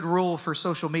 That's a good rule for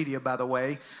social media, by the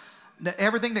way.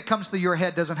 Everything that comes through your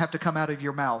head doesn't have to come out of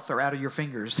your mouth or out of your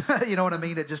fingers. You know what I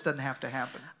mean? It just doesn't have to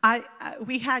happen.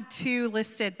 We had 2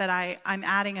 listed, but I'm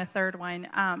adding a 3rd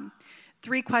one.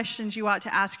 3 questions you ought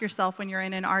to ask yourself when you're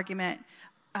in an argument.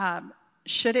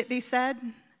 Should it be said?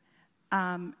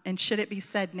 And should it be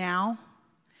said now?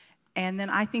 And then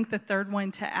I think the 3rd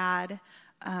one to add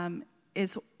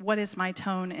is, what is my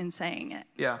tone in saying it?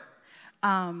 Yeah.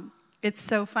 It's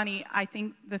so funny. I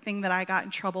think the thing that I got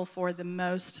in trouble for the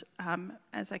most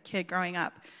as a kid growing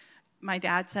up, my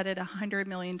dad said it 100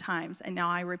 million times, and now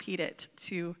I repeat it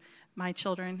to my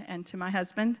children and to my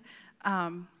husband.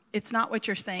 It's not what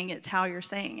you're saying, it's how you're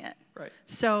saying it. Right.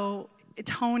 So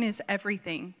tone is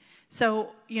everything.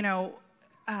 So,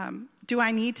 do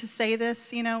I need to say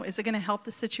this? Is it going to help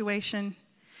the situation?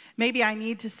 Maybe I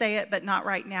need to say it, but not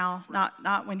right now.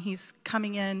 Not when he's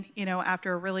coming in,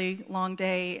 after a really long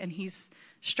day and he's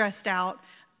stressed out.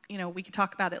 We could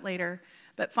talk about it later.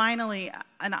 But finally,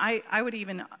 and I would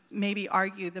even maybe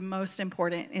argue the most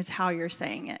important is how you're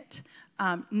saying it.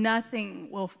 Nothing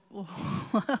will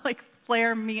like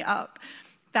flare me up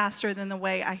faster than the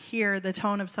way I hear the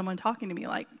tone of someone talking to me.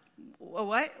 Like,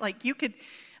 what? Like, you could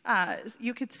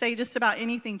say just about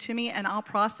anything to me and I'll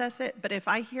process it. But if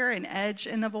I hear an edge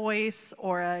in the voice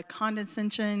or a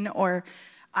condescension, or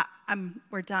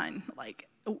we're done. Like,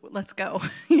 let's go.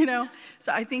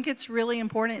 So I think it's really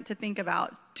important to think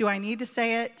about: do I need to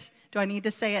say it? Do I need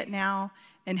to say it now?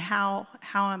 And how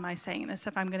am I saying this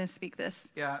if I'm going to speak this?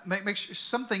 Yeah, make sure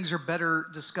some things are better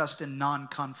discussed in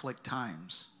non-conflict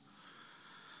times.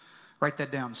 Write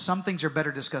that down. Some things are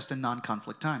better discussed in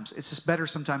non-conflict times. It's just better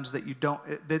sometimes that you don't,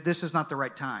 this is not the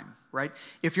right time, right?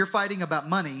 If you're fighting about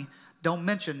money, don't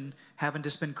mention having to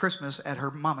spend Christmas at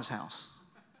her mama's house,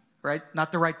 right?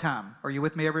 Not the right time. Are you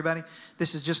with me, everybody?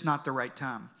 This is just not the right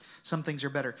time. Some things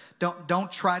are better.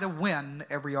 Don't try to win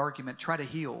every argument. Try to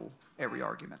heal every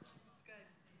argument.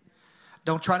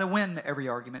 Don't try to win every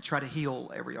argument. Try to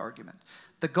heal every argument.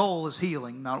 The goal is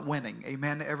healing, not winning.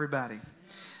 Amen, everybody.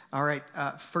 All right,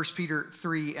 1 Peter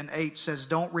 3:8 says,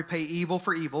 don't repay evil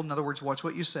for evil. In other words, watch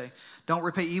what you say. Don't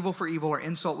repay evil for evil or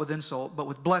insult with insult, but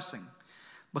with blessing.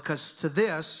 Because to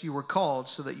this you were called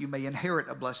so that you may inherit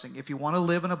a blessing. If you want to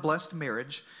live in a blessed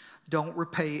marriage, don't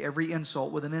repay every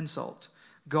insult with an insult.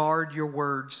 Guard your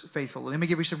words faithfully. Let me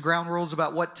give you some ground rules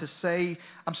about what to say.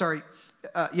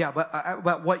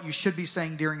 About what you should be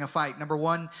saying during a fight. Number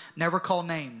one, never call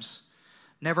names.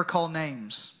 Never call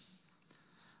names.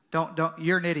 Don't.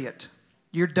 You're an idiot.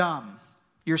 You're dumb.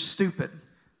 You're stupid.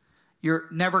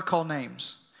 Never call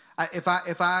names. If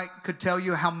I could tell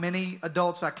you how many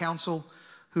adults I counsel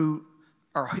who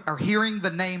are hearing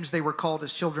the names they were called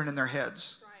as children in their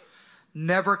heads. Right.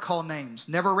 Never call names.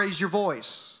 Never raise your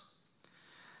voice.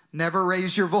 Never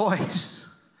raise your voice.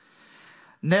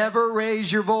 Never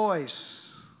raise your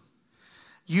voice.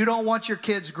 You don't want your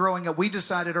kids growing up. We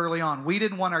decided early on, we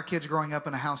didn't want our kids growing up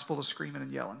in a house full of screaming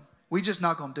and yelling. We're just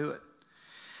not going to do it.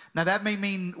 Now, that may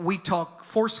mean we talk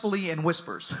forcefully in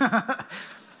whispers.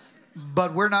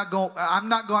 But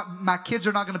my kids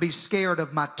are not going to be scared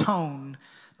of my tone.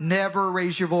 Never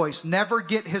raise your voice. Never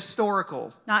get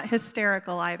historical. Not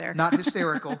hysterical either. Not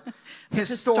hysterical.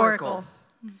 Historical.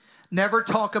 Never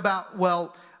talk about,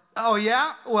 but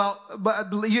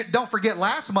don't forget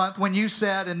last month when you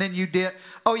said and then you did.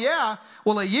 Oh yeah,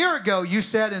 well a year ago you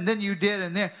said and then you did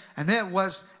and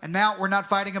now we're not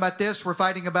fighting about this, we're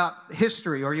fighting about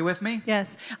history. Are you with me?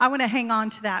 Yes. I want to hang on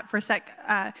to that for a sec.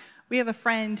 We have a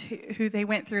friend who they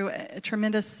went through a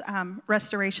tremendous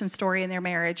restoration story in their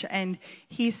marriage, and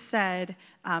he said,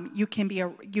 "You can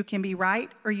be right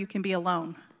or you can be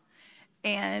alone,"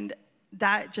 and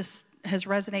that just has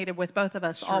resonated with both of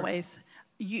us. Sure. Always.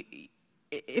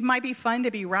 It might be fun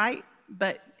to be right,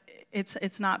 but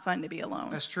it's not fun to be alone.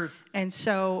 That's true. And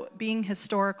so, being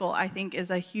historical, I think,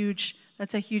 is a huge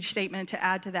statement to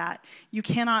add to that. You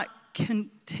cannot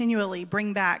continually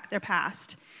bring back their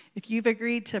past. If you've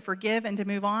agreed to forgive and to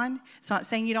move on, it's not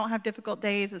saying you don't have difficult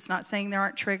days. It's not saying there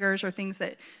aren't triggers or things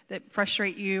that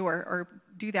frustrate you or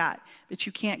do that. But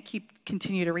you can't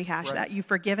continue to rehash that. You've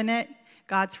forgiven it.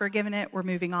 God's forgiven it. We're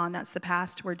moving on. That's the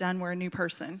past. We're done. We're a new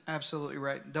person. Absolutely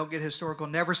right. Don't get historical.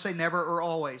 Never say never or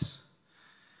always.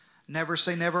 Never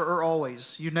say never or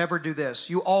always. You never do this.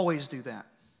 You always do that.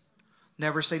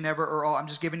 Never say never or always. I'm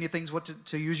just giving you things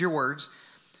to use your words.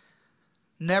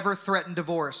 Never threaten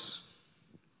divorce.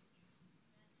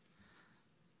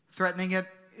 Threatening it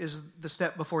is the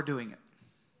step before doing it.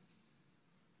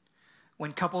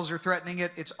 When couples are threatening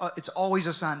it, it's always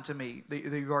a sign to me that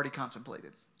you've already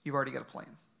contemplated. You've already got a plan.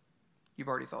 You've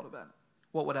already thought about it.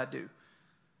 What would I do?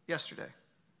 Yesterday,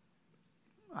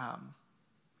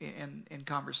 in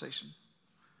conversation,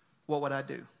 what would I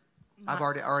do? I've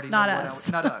already not know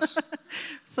us. Not us.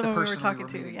 Someone we were talking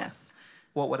to. Yes.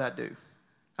 What would I do?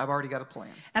 I've already got a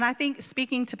plan. And I think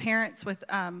speaking to parents with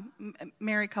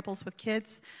married couples with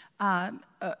kids,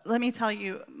 let me tell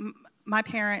you, my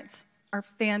parents are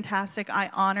fantastic. I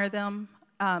honor them.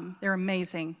 They're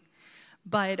amazing.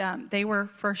 But they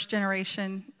were first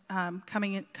generation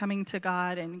coming to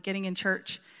God and getting in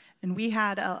church, and we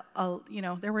had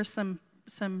there was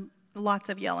some lots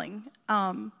of yelling.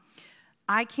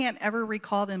 I can't ever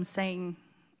recall them saying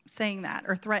that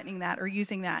or threatening that or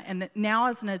using that. And now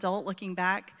as an adult looking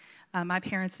back, my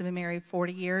parents have been married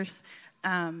 40 years.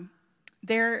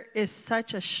 There is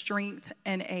such a strength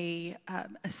and a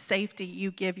safety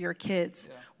you give your kids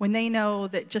when they know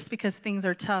that just because things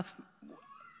are tough,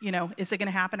 is it going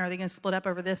to happen? Are they going to split up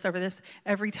over this?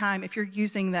 Every time, if you're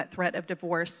using that threat of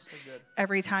divorce,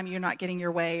 every time you're not getting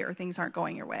your way or things aren't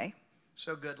going your way.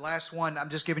 So good. Last one. I'm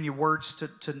just giving you words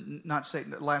to not say.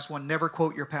 Last one. Never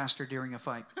quote your pastor during a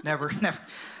fight. Never.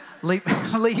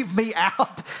 Leave me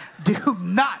out. Do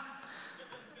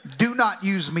not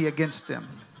use me against them.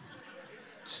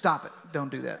 Stop it. Don't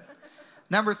do that.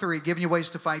 Number 3, giving you ways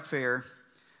to fight fair.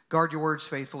 Guard your words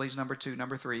faithfully is number 2.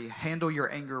 Number 3, handle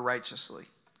your anger righteously.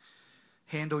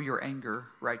 Handle your anger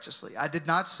righteously. I did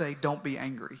not say don't be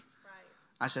angry.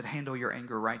 I said handle your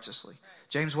anger righteously.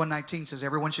 James 1:19 says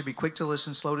everyone should be quick to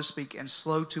listen, slow to speak, and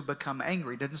slow to become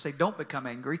angry. It doesn't say don't become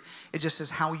angry. It just says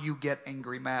how you get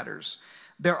angry matters.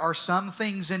 There are some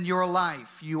things in your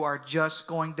life you are just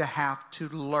going to have to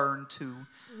learn to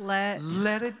let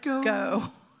it go.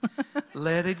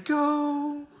 Let it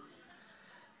go.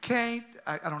 Kate,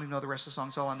 I don't even know the rest of the song.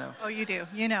 It's all I know. Oh, you do.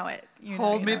 You know it.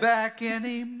 Hold me back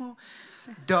anymore.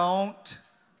 Don't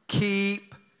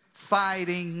keep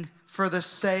fighting for the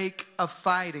sake of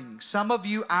fighting. Some of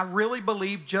you, I really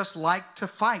believe, just like to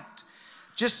fight.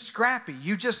 Just scrappy.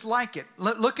 You just like it.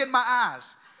 Look in my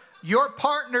eyes. Your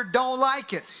partner don't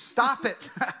like it. Stop it.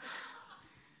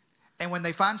 And when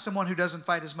they find someone who doesn't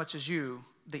fight as much as you,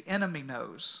 the enemy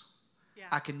knows.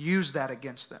 I can use that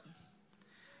against them.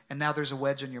 And now there's a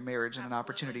wedge in your marriage and an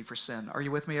opportunity for sin. Are you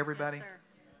with me, everybody? Yes, sir.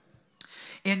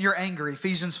 In your anger,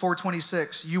 Ephesians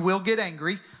 4:26, you will get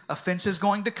angry. Offense is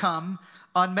going to come.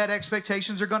 Unmet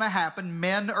expectations are going to happen.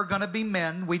 Men are going to be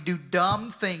men. We do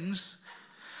dumb things.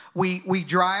 We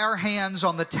dry our hands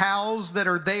on the towels that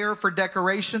are there for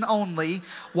decoration only.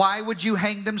 Why would you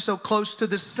hang them so close to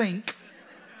the sink?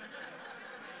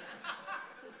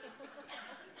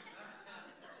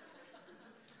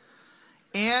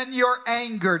 In your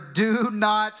anger, do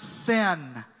not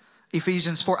sin.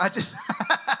 Ephesians 4. I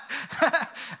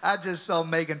just saw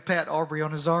Megan pat Aubrey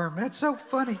on his arm. That's so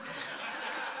funny.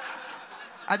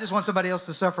 I just want somebody else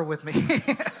to suffer with me.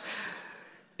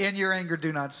 In your anger,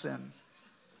 do not sin.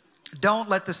 Don't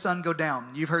let the sun go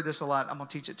down. You've heard this a lot. I'm going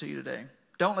to teach it to you today.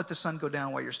 Don't let the sun go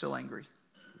down while you're still angry.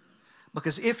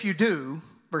 Because if you do,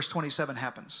 verse 27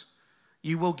 happens.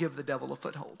 You will give the devil a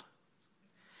foothold.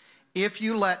 If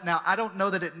you let, now I don't know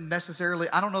that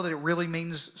it really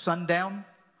means sundown.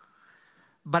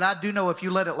 But I do know if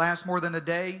you let it last more than a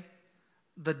day,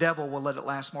 the devil will let it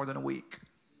last more than a week.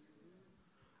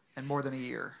 And more than a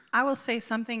year. I will say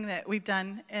something that we've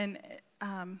done, and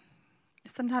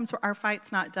sometimes our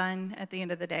fight's not done at the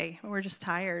end of the day. We're just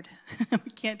tired.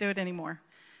 We can't do it anymore.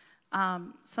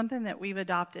 Something that we've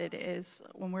adopted is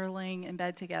when we're laying in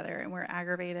bed together and we're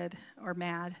aggravated or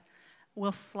mad,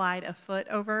 we'll slide a foot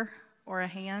over or a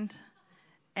hand,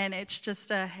 and it's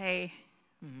just a, hey,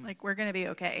 like, we're going to be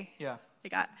okay. Yeah.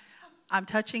 Like, I'm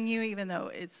touching you even though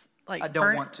it's like I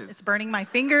don't want to. It's burning my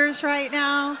fingers right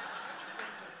now.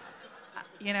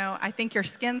 You know, I think your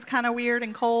skin's kind of weird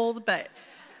and cold, but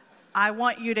I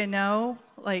want you to know,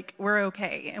 like, we're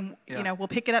okay. And, you know, we'll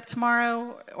pick it up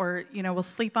tomorrow, or, you know, we'll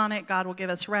sleep on it. God will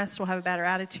give us rest. We'll have a better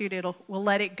attitude. We'll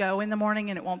let it go in the morning,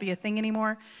 and it won't be a thing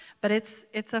anymore. But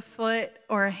it's a foot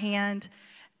or a hand.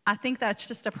 I think that's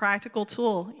just a practical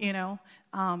tool, you know.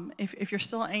 If you're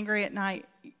still angry at night,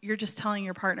 you're just telling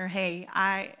your partner, hey,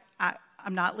 I'm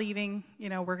not leaving. You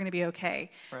know, we're going to be okay.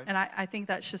 Right. And I think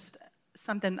that's just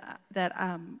something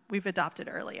that we've adopted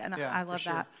early, and I love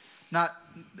that. Not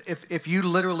if you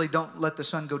literally don't let the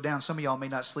sun go down, some of y'all may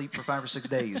not sleep for 5 or 6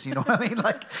 days. You know what I mean?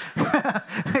 Like,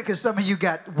 because some of you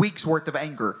got weeks worth of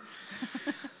anger.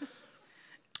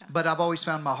 But I've always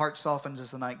found my heart softens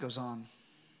as the night goes on.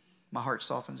 My heart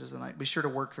softens as the night. Be sure to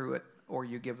work through it, or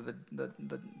you give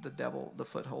the devil the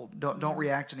foothold. Don't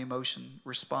react in emotion.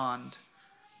 Respond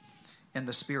in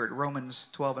the spirit. Romans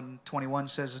 12:21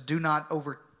 says,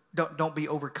 Don't be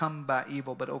overcome by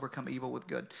evil, but overcome evil with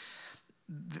good.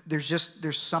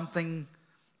 There's something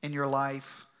in your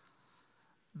life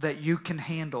that you can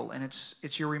handle, and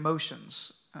it's your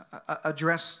emotions.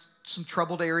 Address some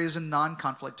troubled areas in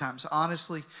non-conflict times.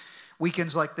 Honestly,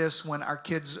 weekends like this, when our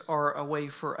kids are away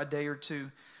for a day or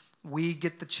two, we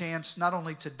get the chance not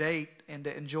only to date and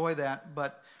to enjoy that,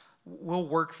 but we'll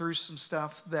work through some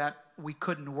stuff that we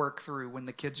couldn't work through when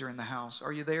the kids are in the house.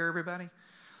 Are you there, everybody?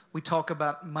 We talk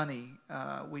about money,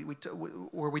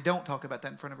 where we don't talk about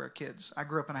that in front of our kids. I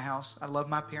grew up in a house. I love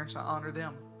my parents. I honor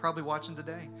them. Probably watching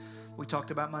today. We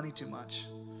talked about money too much.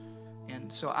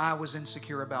 And so I was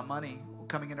insecure about money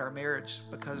coming into our marriage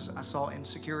because I saw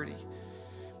insecurity.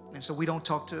 And so we don't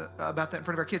talk about that in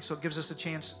front of our kids. So it gives us a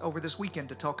chance over this weekend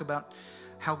to talk about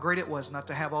how great it was not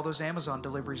to have all those Amazon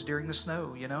deliveries during the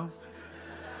snow, you know?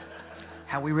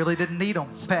 How we really didn't need them,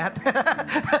 Pat.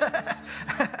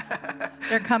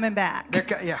 They're coming back.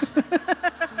 Yeah.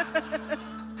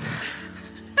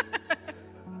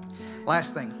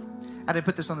 Last thing. I didn't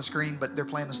put this on the screen, but they're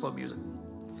playing the slow music.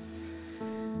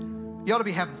 You ought to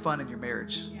be having fun in your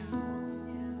marriage.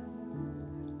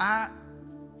 I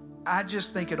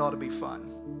just think it ought to be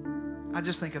fun. I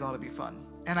just think it ought to be fun.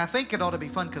 And I think it ought to be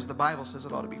fun because the Bible says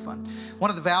it ought to be fun. One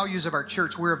of the values of our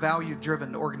church, we're a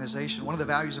value-driven organization. One of the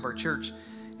values of our church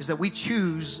is that we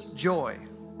choose joy.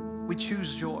 We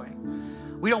choose joy.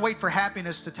 We don't wait for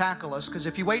happiness to tackle us, because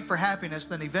if you wait for happiness,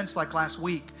 then events like last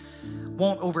week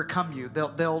won't overcome you.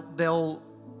 They'll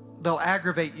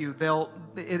aggravate you.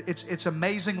 It's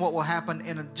amazing what will happen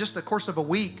in just the course of a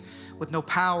week with no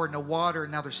power, no water.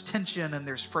 Now there's tension and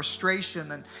there's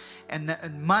frustration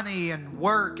and money and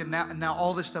work, and now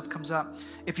all this stuff comes up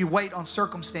if you wait on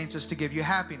circumstances to give you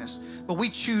happiness. But we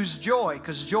choose joy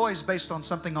because joy is based on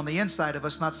something on the inside of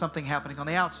us, not something happening on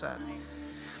the outside.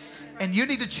 And you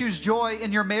need to choose joy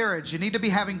in your marriage. You need to be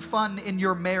having fun in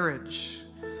your marriage.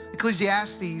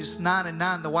 Ecclesiastes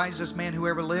 9:9, the wisest man who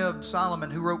ever lived,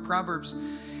 Solomon, who wrote Proverbs.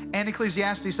 And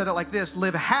Ecclesiastes said it like this: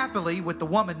 live happily with the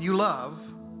woman you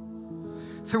love.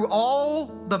 Through all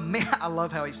the, I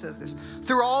love how he says this,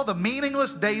 through all the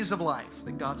meaningless days of life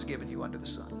that God's given you under the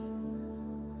sun.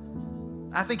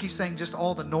 I think he's saying just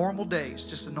all the normal days,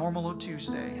 just a normal old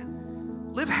Tuesday.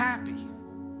 Live happy.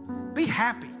 Be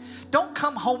happy. Don't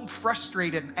come home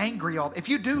frustrated and angry all. If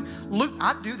you do, look,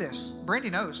 I do this. Brandy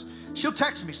knows. She'll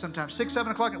text me sometimes, 6,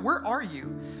 7 o'clock. Where are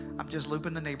you? I'm just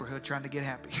looping the neighborhood trying to get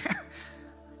happy.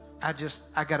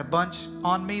 I got a bunch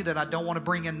on me that I don't want to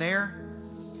bring in there.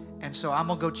 And so I'm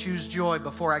going to go choose joy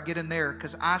before I get in there,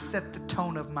 because I set the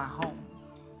tone of my home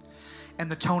and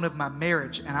the tone of my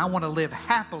marriage. And I want to live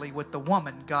happily with the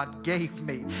woman God gave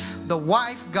me. The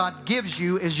wife God gives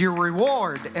you is your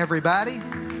reward, everybody.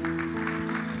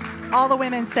 All the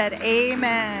women said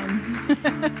amen.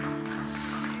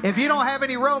 If you don't have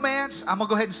any romance, I'm going to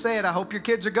go ahead and say it. I hope your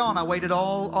kids are gone. I waited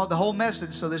all the whole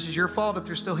message, so this is your fault if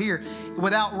they're still here.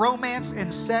 Without romance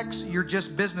and sex, you're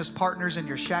just business partners and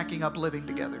you're shacking up living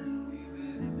together.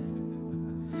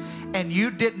 And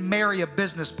you didn't marry a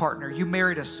business partner. You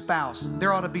married a spouse.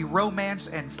 There ought to be romance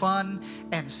and fun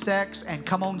and sex and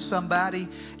come on somebody.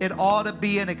 It ought to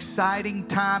be an exciting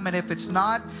time. And if it's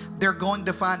not, they're going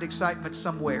to find excitement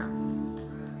somewhere.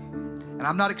 And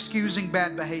I'm not excusing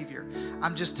bad behavior.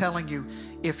 I'm just telling you,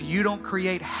 if you don't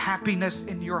create happiness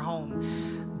in your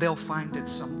home, they'll find it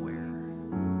somewhere.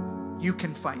 You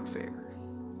can fight fair.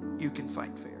 You can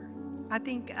fight fair. I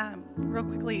think, real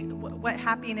quickly, what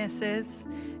happiness is,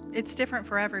 it's different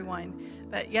for everyone.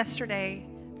 But yesterday,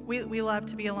 we love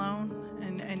to be alone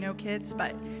and no kids,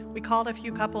 but we called a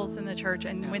few couples in the church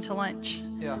and went to lunch.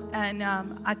 Yeah. And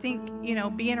I think,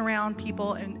 being around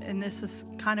people, and this is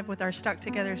kind of with our Stuck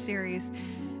Together series,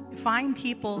 find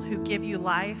people who give you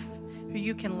life, who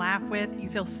you can laugh with, you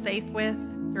feel safe with,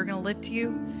 they're going to lift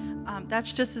you.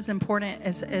 That's just as important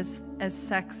as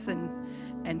sex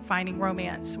and finding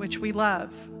romance, which we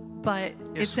love, but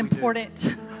yes, it's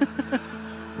important.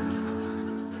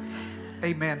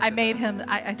 Amen.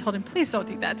 I told him, please don't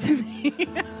do that to me.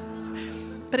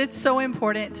 But it's so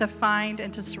important to find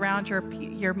and to surround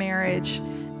your marriage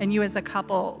and you as a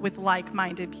couple with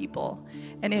like-minded people.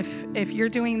 And if you're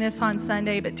doing this on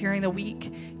Sunday, but during the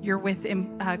week you're with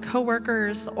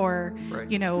coworkers or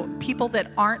right. People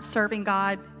that aren't serving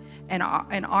God and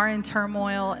are in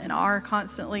turmoil and are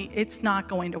constantly, it's not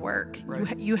going to work.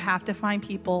 Right. You have to find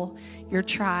people, your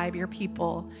tribe, your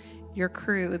people, your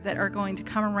crew that are going to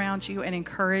come around you and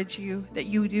encourage you, that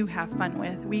you do have fun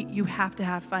with. You have to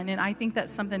have fun. And I think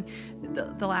that's something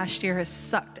the last year has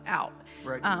sucked out.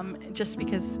 Right. Just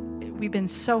because we've been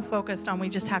so focused on, we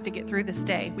just have to get through this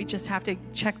day. We just have to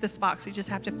check this box. We just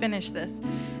have to finish this.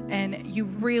 And you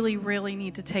really, really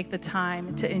need to take the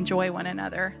time to enjoy one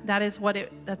another. That's what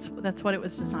it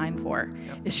was designed for.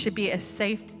 Yep. It should be a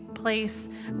safe place,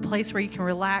 a place where you can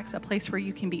relax, a place where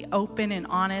you can be open and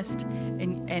honest,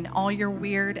 and all your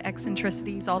weird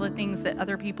eccentricities, all the things that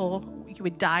other people, you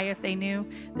would die if they knew.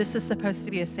 This is supposed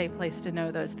to be a safe place to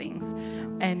know those things,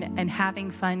 and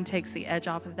having fun takes the edge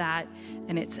off of that,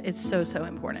 and it's so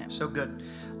important. So good.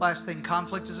 Last thing,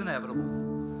 conflict is inevitable,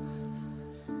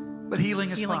 but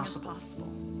healing is possible.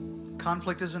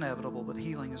 Conflict is inevitable, but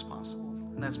healing is possible,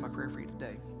 and that's my prayer for you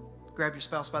today. Grab your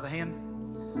spouse by the hand.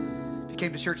 If you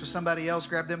came to church with somebody else,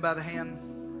 grab them by the hand.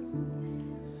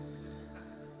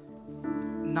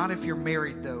 Not if you're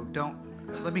married, though. Don't.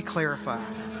 Let me clarify.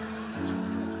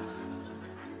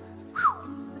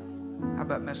 Whew. How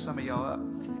about mess some of y'all up?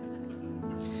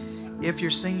 If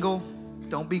you're single,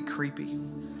 don't be creepy.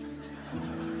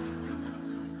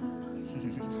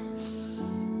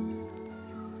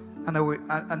 I know.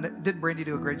 Didn't Brandy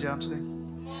do a great job today?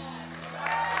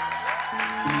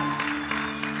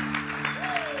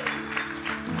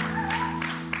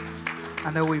 I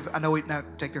know we now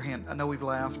take their hand. I know we've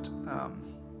laughed,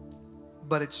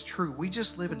 but it's true. We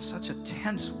just live in such a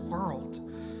tense world.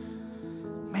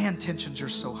 Man, tensions are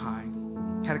so high.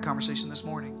 Had a conversation this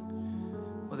morning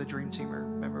with a dream teamer,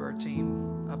 member of our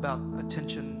team, about a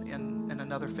tension in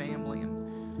another family,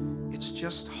 and it's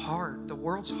just hard. The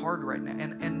world's hard right now,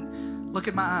 and look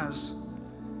at my eyes.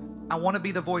 I want to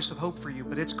be the voice of hope for you,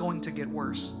 but it's going to get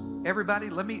worse. Everybody,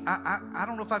 I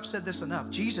don't know if I've said this enough.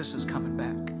 Jesus is coming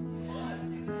back.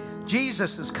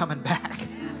 Jesus is coming back.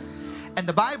 And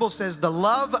the Bible says the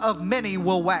love of many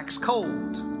will wax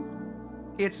cold.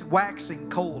 It's waxing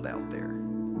cold out there.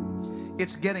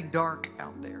 It's getting dark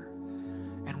out there.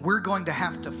 And we're going to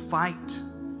have to fight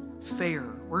fair.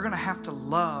 We're going to have to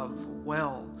love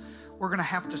well. We're going to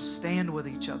have to stand with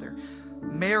each other.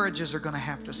 Marriages are going to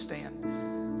have to stand.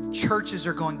 Churches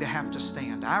are going to have to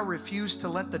stand. I refuse to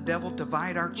let the devil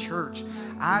divide our church.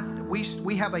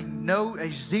 We have a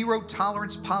zero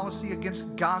tolerance policy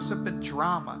against gossip and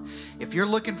drama. If you're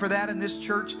looking for that in this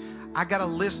church, I got a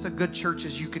list of good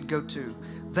churches you could go to.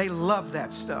 They love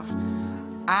that stuff.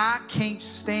 I can't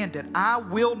stand it. I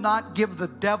will not give the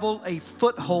devil a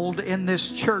foothold in this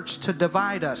church to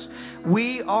divide us.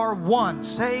 We are one.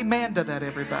 Say amen to that,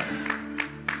 everybody.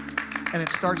 And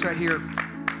it starts right here.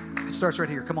 It starts right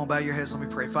here. Come on, bow your heads. Let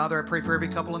me pray. Father, I pray for every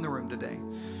couple in the room today.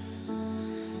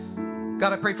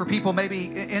 God, I pray for people maybe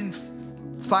in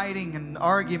fighting and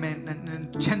argument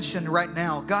and tension right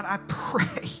now. God, I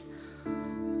pray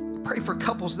for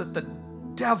couples that the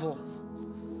devil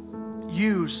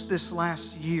used this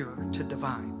last year to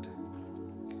divide.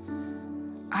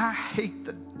 I hate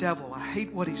the devil. I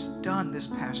hate what he's done this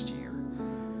past year.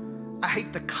 I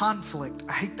hate the conflict.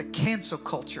 I hate the cancel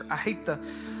culture. I hate the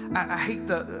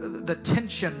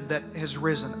tension that has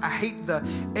risen. I hate the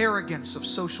arrogance of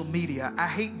social media. I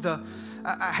hate the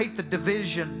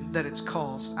division that it's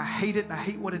caused. I hate it, and I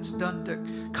hate what it's done to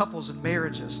couples and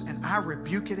marriages. And I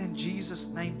rebuke it in Jesus'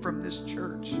 name from this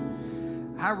church.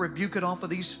 I rebuke it off of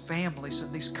these families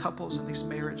and these couples and these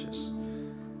marriages.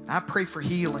 I pray for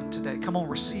healing today. Come on,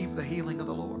 receive the healing of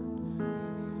the Lord.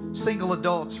 Single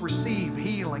adults, receive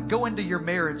healing. Go into your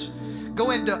marriage.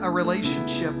 Go into a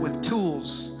relationship with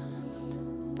tools.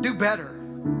 Do better.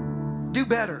 Do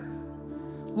better.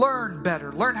 Learn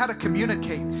better. Learn how to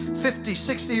communicate. 50,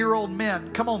 60-year-old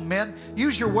men. Come on, men.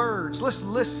 Use your words.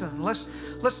 Listen. Let's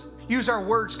use our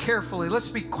words carefully. Let's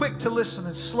be quick to listen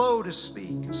and slow to speak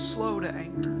and slow to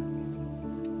anger.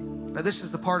 Now, this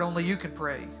is the part only you can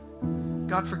pray.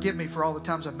 God, forgive me for all the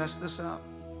times I've messed this up.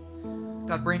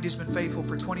 God, Brandy's been faithful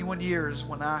for 21 years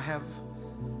when I have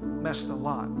messed a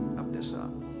lot of this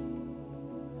up.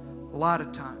 A lot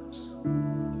of times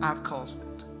I've caused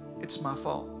it. It's my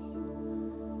fault.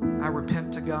 I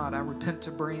repent to God. I repent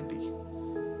to Brandy.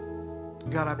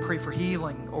 God, I pray for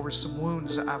healing over some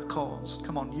wounds that I've caused.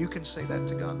 Come on, you can say that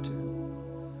to God too.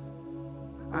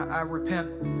 I repent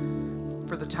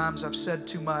for the times I've said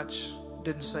too much,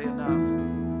 didn't say enough,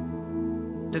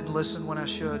 didn't listen when I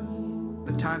should,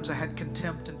 the times I had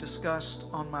contempt and disgust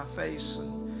on my face,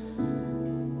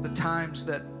 and the times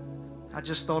that I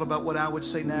just thought about what I would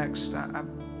say next.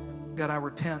 God, I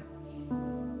repent.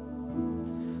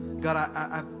 God,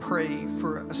 I pray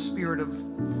for a spirit of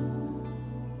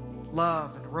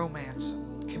love and romance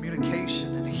and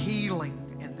communication and healing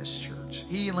in this church.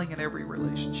 Healing in every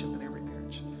relationship and every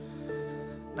marriage.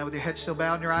 Now, with your head still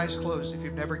bowed and your eyes closed, if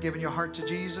you've never given your heart to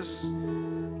Jesus,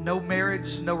 no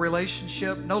marriage, no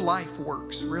relationship, no life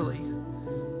works, really,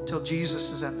 until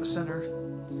Jesus is at the center.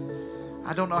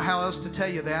 I don't know how else to tell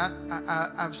you that.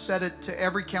 I've said it to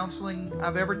every counseling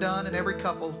I've ever done and every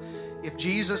couple. If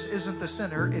Jesus isn't the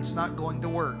center, it's not going to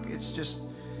work. It's just,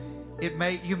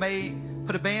 you may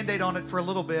put a Band-Aid on it for a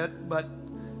little bit, but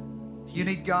you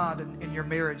need God in your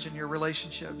marriage and your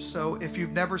relationships. So if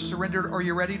you've never surrendered or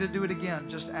you're ready to do it again,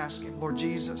 just ask Him, Lord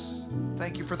Jesus,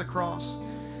 thank you for the cross.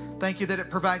 Thank you that it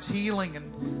provides healing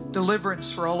and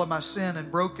deliverance for all of my sin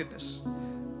and brokenness.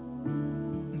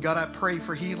 God, I pray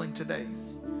for healing today.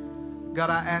 God,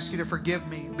 I ask you to forgive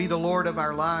me. Be the Lord of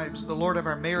our lives, the Lord of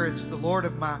our marriage, the Lord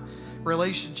of my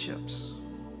relationships.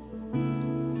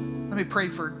 Let me pray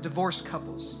for divorced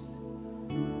couples.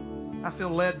 I feel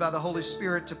led by the Holy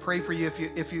Spirit to pray for you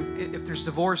if there's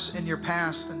divorce in your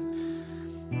past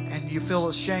and you feel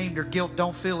ashamed or guilt.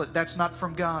 Don't feel it. That's not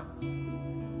from God.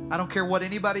 I don't care what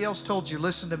anybody else told you.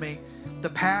 Listen to me. The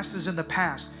past is in the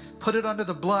past. Put it under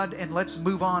the blood and let's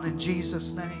move on in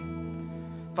Jesus'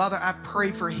 name. Father, I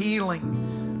pray for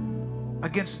healing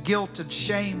against guilt and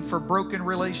shame for broken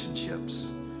relationships.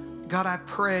 God, I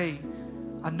pray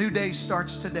a new day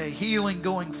starts today. Healing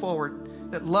going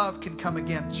forward. That love can come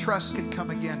again. Trust can come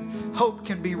again. Hope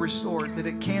can be restored. That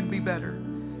it can be better.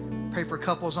 Pray for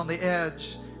couples on the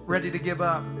edge, ready to give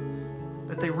up.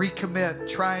 That they recommit,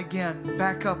 try again,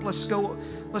 back up. Let's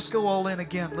go all in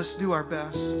again. Let's do our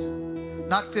best.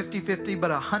 Not 50-50,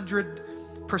 but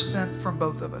 100% from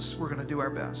both of us. We're going to do our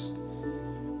best.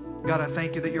 God, I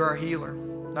thank you that you're our healer,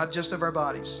 not just of our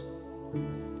bodies,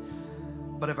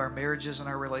 but of our marriages and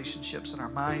our relationships and our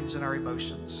minds and our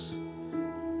emotions.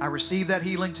 I receive that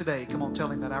healing today. Come on, tell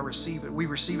Him that I receive it. We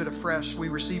receive it afresh. We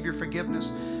receive your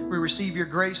forgiveness. We receive your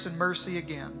grace and mercy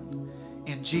again.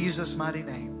 In Jesus' mighty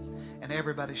name. And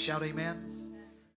everybody shout amen.